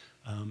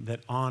 that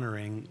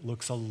honoring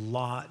looks a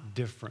lot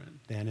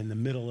different than in the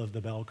middle of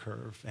the bell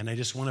curve. And I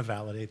just want to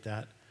validate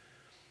that.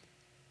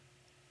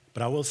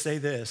 But I will say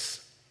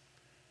this.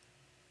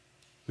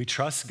 We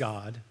trust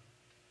God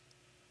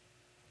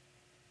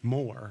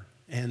more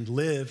and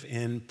live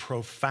in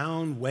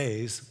profound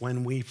ways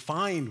when we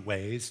find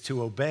ways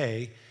to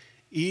obey,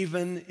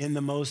 even in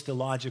the most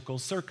illogical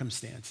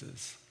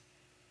circumstances.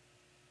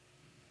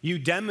 You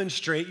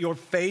demonstrate your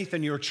faith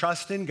and your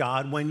trust in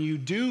God when you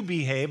do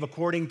behave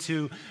according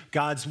to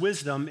God's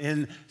wisdom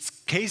in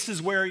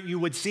cases where you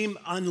would seem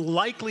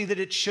unlikely that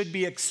it should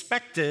be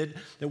expected,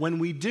 that when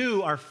we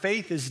do, our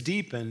faith is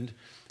deepened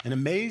and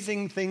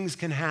amazing things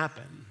can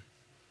happen.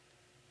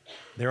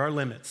 There are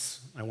limits,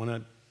 I want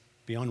to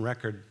be on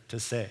record to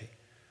say,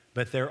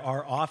 but there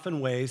are often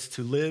ways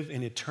to live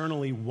in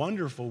eternally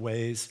wonderful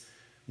ways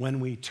when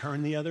we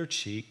turn the other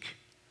cheek,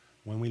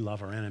 when we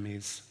love our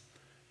enemies.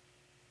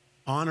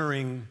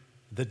 Honoring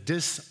the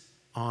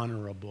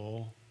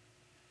dishonorable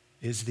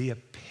is the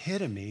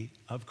epitome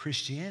of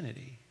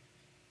Christianity.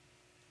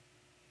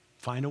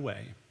 Find a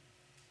way,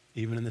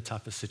 even in the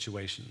toughest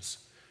situations.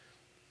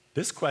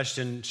 This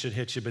question should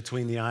hit you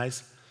between the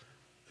eyes.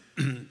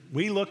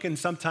 We look and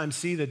sometimes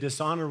see the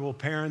dishonorable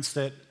parents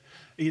that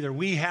either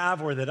we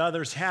have or that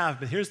others have,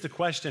 but here's the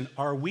question: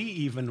 are we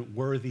even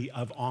worthy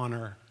of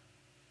honor?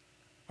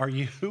 Are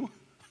you?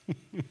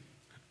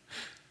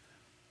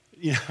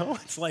 You know,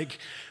 it's like,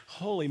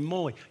 holy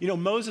moly. You know,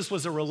 Moses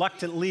was a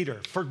reluctant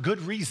leader for good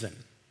reason.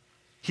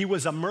 He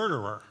was a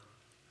murderer.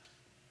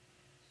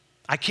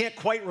 I can't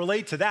quite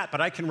relate to that,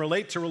 but I can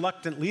relate to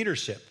reluctant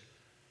leadership.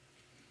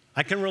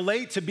 I can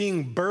relate to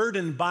being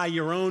burdened by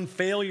your own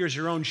failures,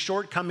 your own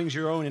shortcomings,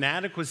 your own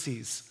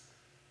inadequacies.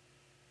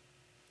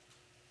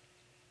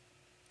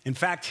 In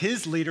fact,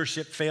 his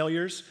leadership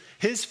failures,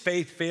 his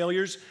faith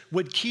failures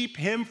would keep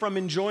him from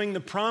enjoying the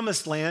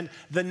promised land.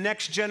 The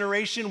next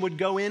generation would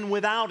go in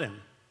without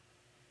him.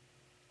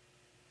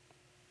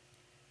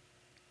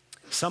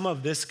 Some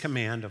of this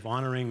command of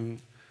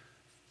honoring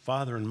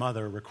father and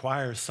mother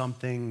requires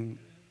something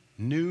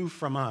new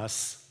from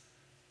us,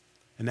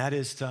 and that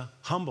is to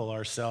humble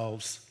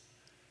ourselves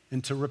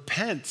and to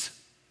repent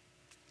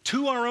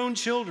to our own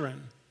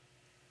children.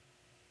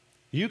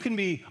 You can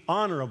be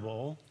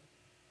honorable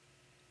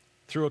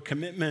through a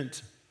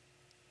commitment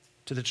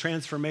to the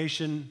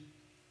transformation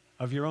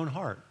of your own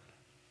heart,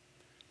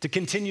 to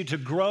continue to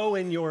grow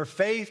in your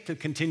faith, to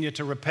continue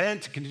to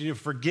repent, to continue to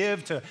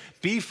forgive, to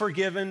be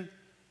forgiven.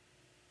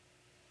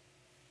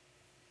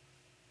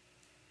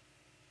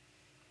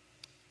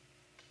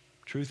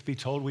 Truth be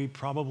told, we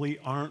probably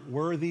aren't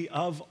worthy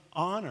of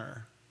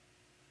honor.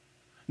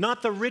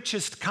 Not the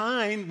richest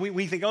kind.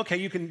 We think, okay,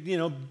 you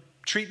can,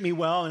 treat me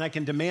well and I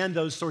can demand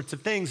those sorts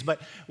of things.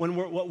 But when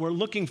what we're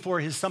looking for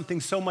is something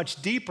so much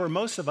deeper,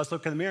 most of us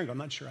look in the mirror and go, I'm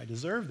not sure I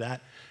deserve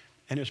that.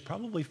 And it's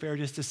probably fair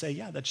just to say,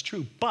 yeah, that's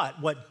true.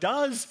 But what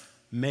does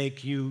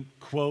make you,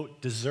 quote,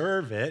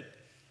 deserve it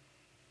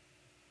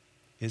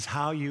is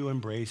how you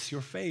embrace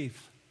your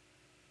faith,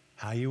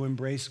 how you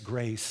embrace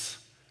grace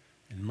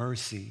and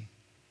mercy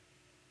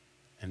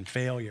and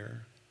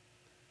failure,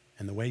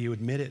 and the way you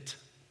admit it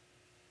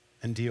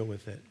and deal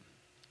with it.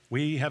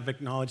 We have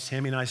acknowledged,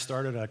 Tammy and I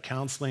started a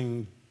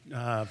counseling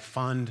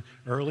fund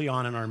early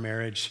on in our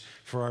marriage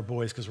for our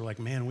boys because we're like,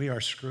 man, we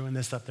are screwing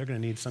this up. They're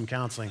going to need some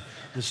counseling.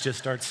 Let's just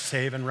start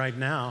saving right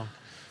now.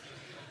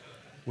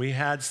 We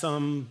had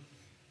some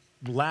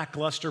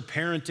lackluster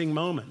parenting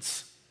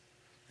moments,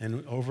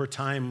 and over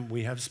time,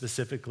 we have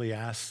specifically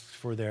asked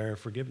for their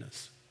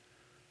forgiveness.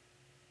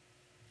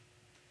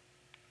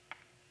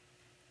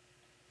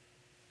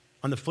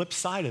 On the flip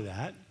side of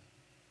that,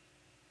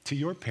 to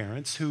your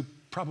parents who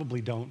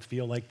probably don't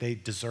feel like they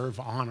deserve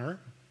honor,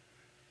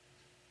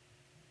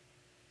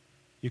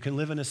 you can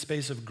live in a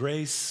space of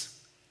grace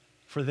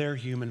for their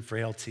human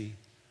frailty,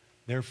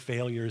 their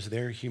failures,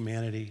 their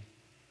humanity,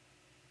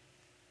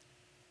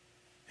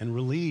 and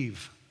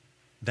relieve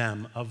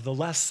them of the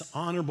less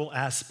honorable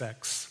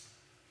aspects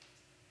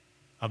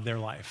of their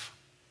life,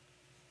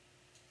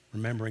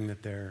 remembering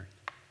that they're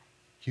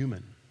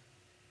human.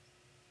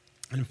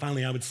 And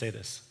finally, I would say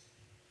this.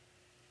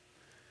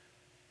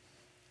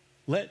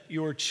 Let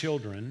your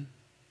children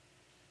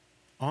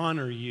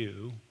honor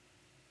you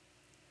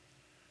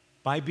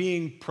by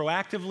being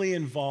proactively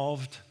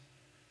involved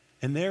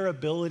in their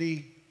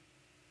ability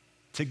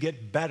to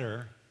get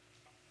better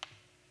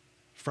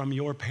from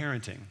your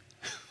parenting.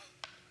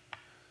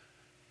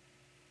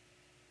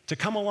 To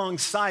come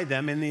alongside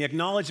them in the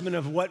acknowledgement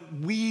of what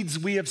weeds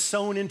we have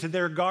sown into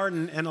their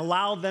garden and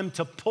allow them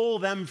to pull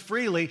them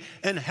freely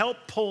and help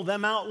pull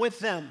them out with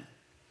them.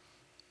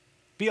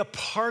 Be a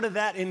part of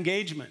that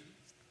engagement.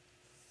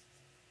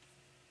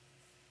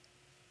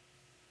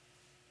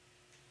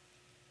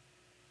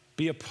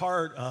 Be a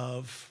part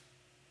of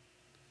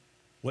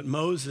what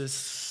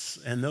Moses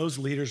and those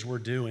leaders were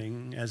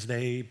doing as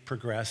they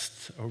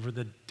progressed over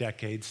the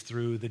decades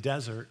through the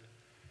desert,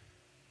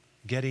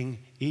 getting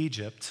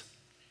Egypt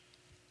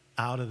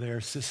out of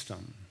their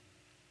system.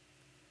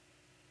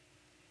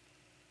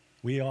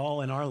 We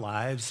all in our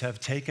lives have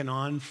taken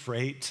on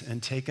freight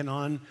and taken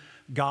on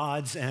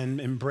gods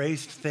and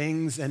embraced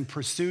things and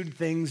pursued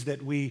things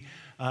that we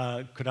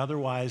could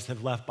otherwise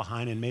have left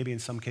behind, and maybe in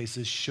some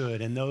cases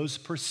should. And those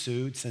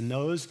pursuits and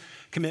those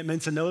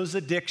commitments and those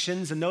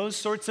addictions and those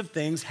sorts of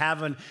things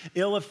have an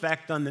ill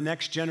effect on the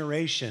next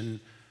generation.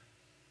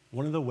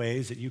 One of the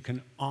ways that you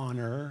can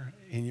honor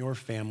in your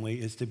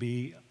family is to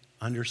be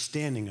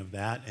understanding of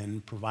that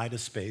and provide a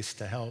space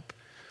to help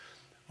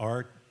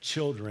our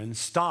children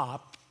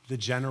stop the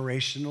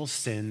generational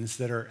sins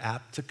that are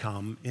apt to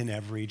come in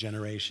every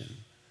generation.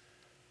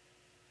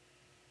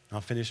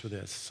 I'll finish with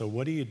this. So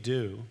what do you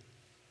do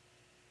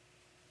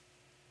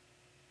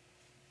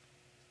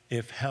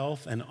if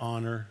health and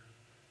honor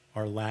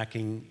are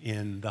lacking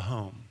in the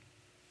home?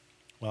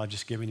 Well, I've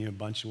just given you a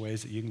bunch of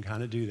ways that you can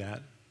kind of do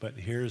that, but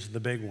here's the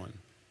big one.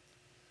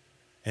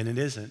 And it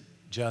isn't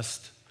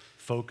just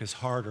focus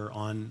harder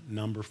on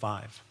number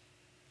 5.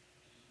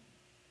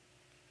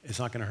 It's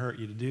not going to hurt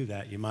you to do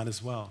that. You might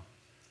as well.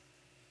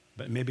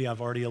 But maybe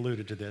I've already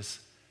alluded to this.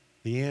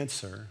 The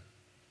answer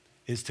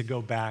is to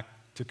go back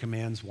to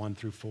commands 1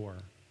 through 4.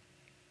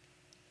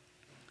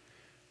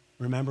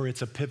 Remember,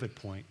 it's a pivot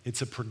point.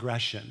 It's a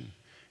progression.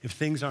 If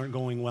things aren't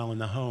going well in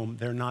the home,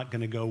 they're not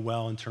going to go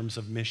well in terms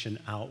of mission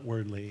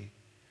outwardly.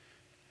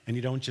 And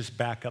you don't just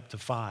back up to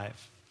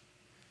 5.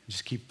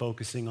 Just keep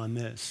focusing on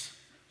this.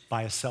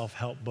 Buy a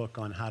self-help book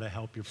on how to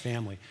help your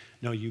family.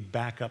 No, you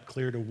back up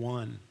clear to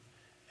 1,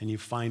 and you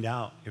find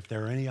out if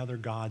there are any other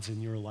gods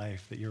in your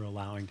life that you're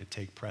allowing to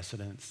take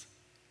precedence.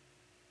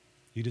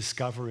 You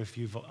discover if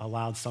you've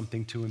allowed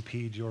something to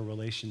impede your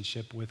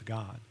relationship with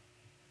God.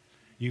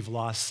 You've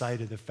lost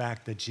sight of the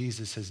fact that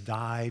Jesus has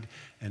died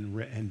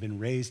and been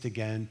raised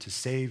again to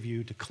save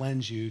you, to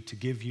cleanse you, to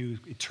give you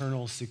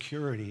eternal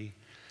security,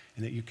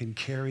 and that you can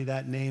carry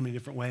that name in a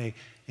different way.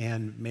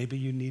 And maybe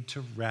you need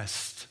to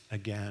rest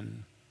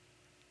again,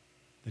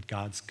 that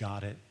God's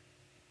got it.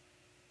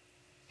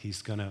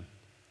 He's going to,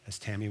 as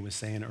Tammy was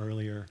saying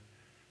earlier,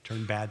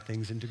 turn bad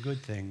things into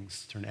good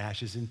things, turn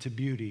ashes into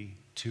beauty,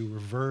 to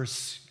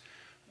reverse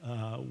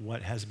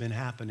what has been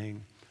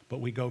happening. But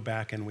we go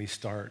back and we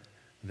start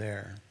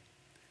there.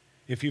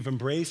 If you've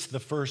embraced the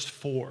first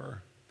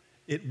four,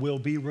 it will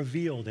be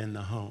revealed in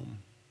the home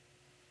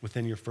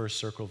within your first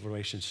circle of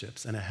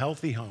relationships. And a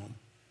healthy home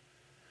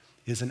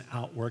is an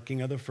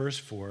outworking of the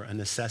first four, a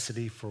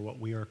necessity for what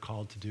we are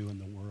called to do in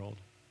the world.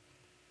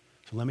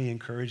 So let me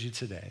encourage you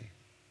today,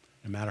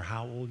 no matter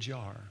how old you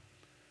are,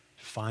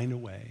 find a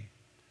way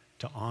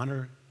to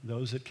honor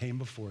those that came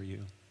before you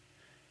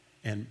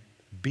and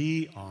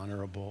be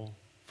honorable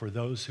for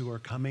those who are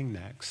coming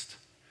next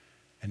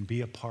and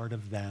be a part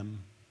of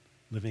them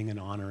living an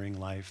honoring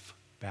life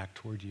back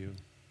toward you.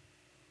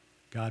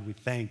 God, we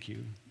thank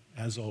you,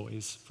 as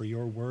always, for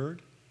your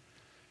word.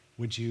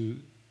 Would you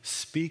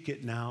speak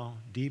it now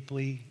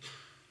deeply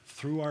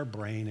through our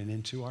brain and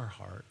into our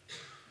heart?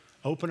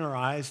 Open our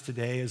eyes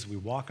today as we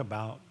walk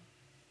about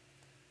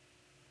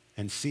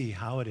and see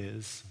how it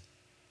is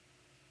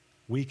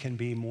we can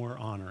be more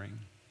honoring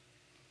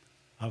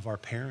of our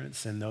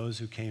parents and those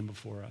who came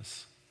before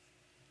us.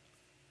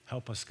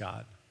 Help us,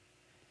 God.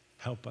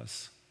 Help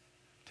us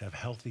to have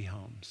healthy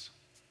homes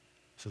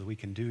so that we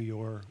can do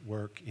your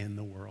work in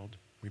the world.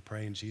 We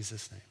pray in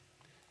Jesus' name.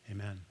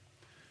 Amen.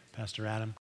 Pastor Adam.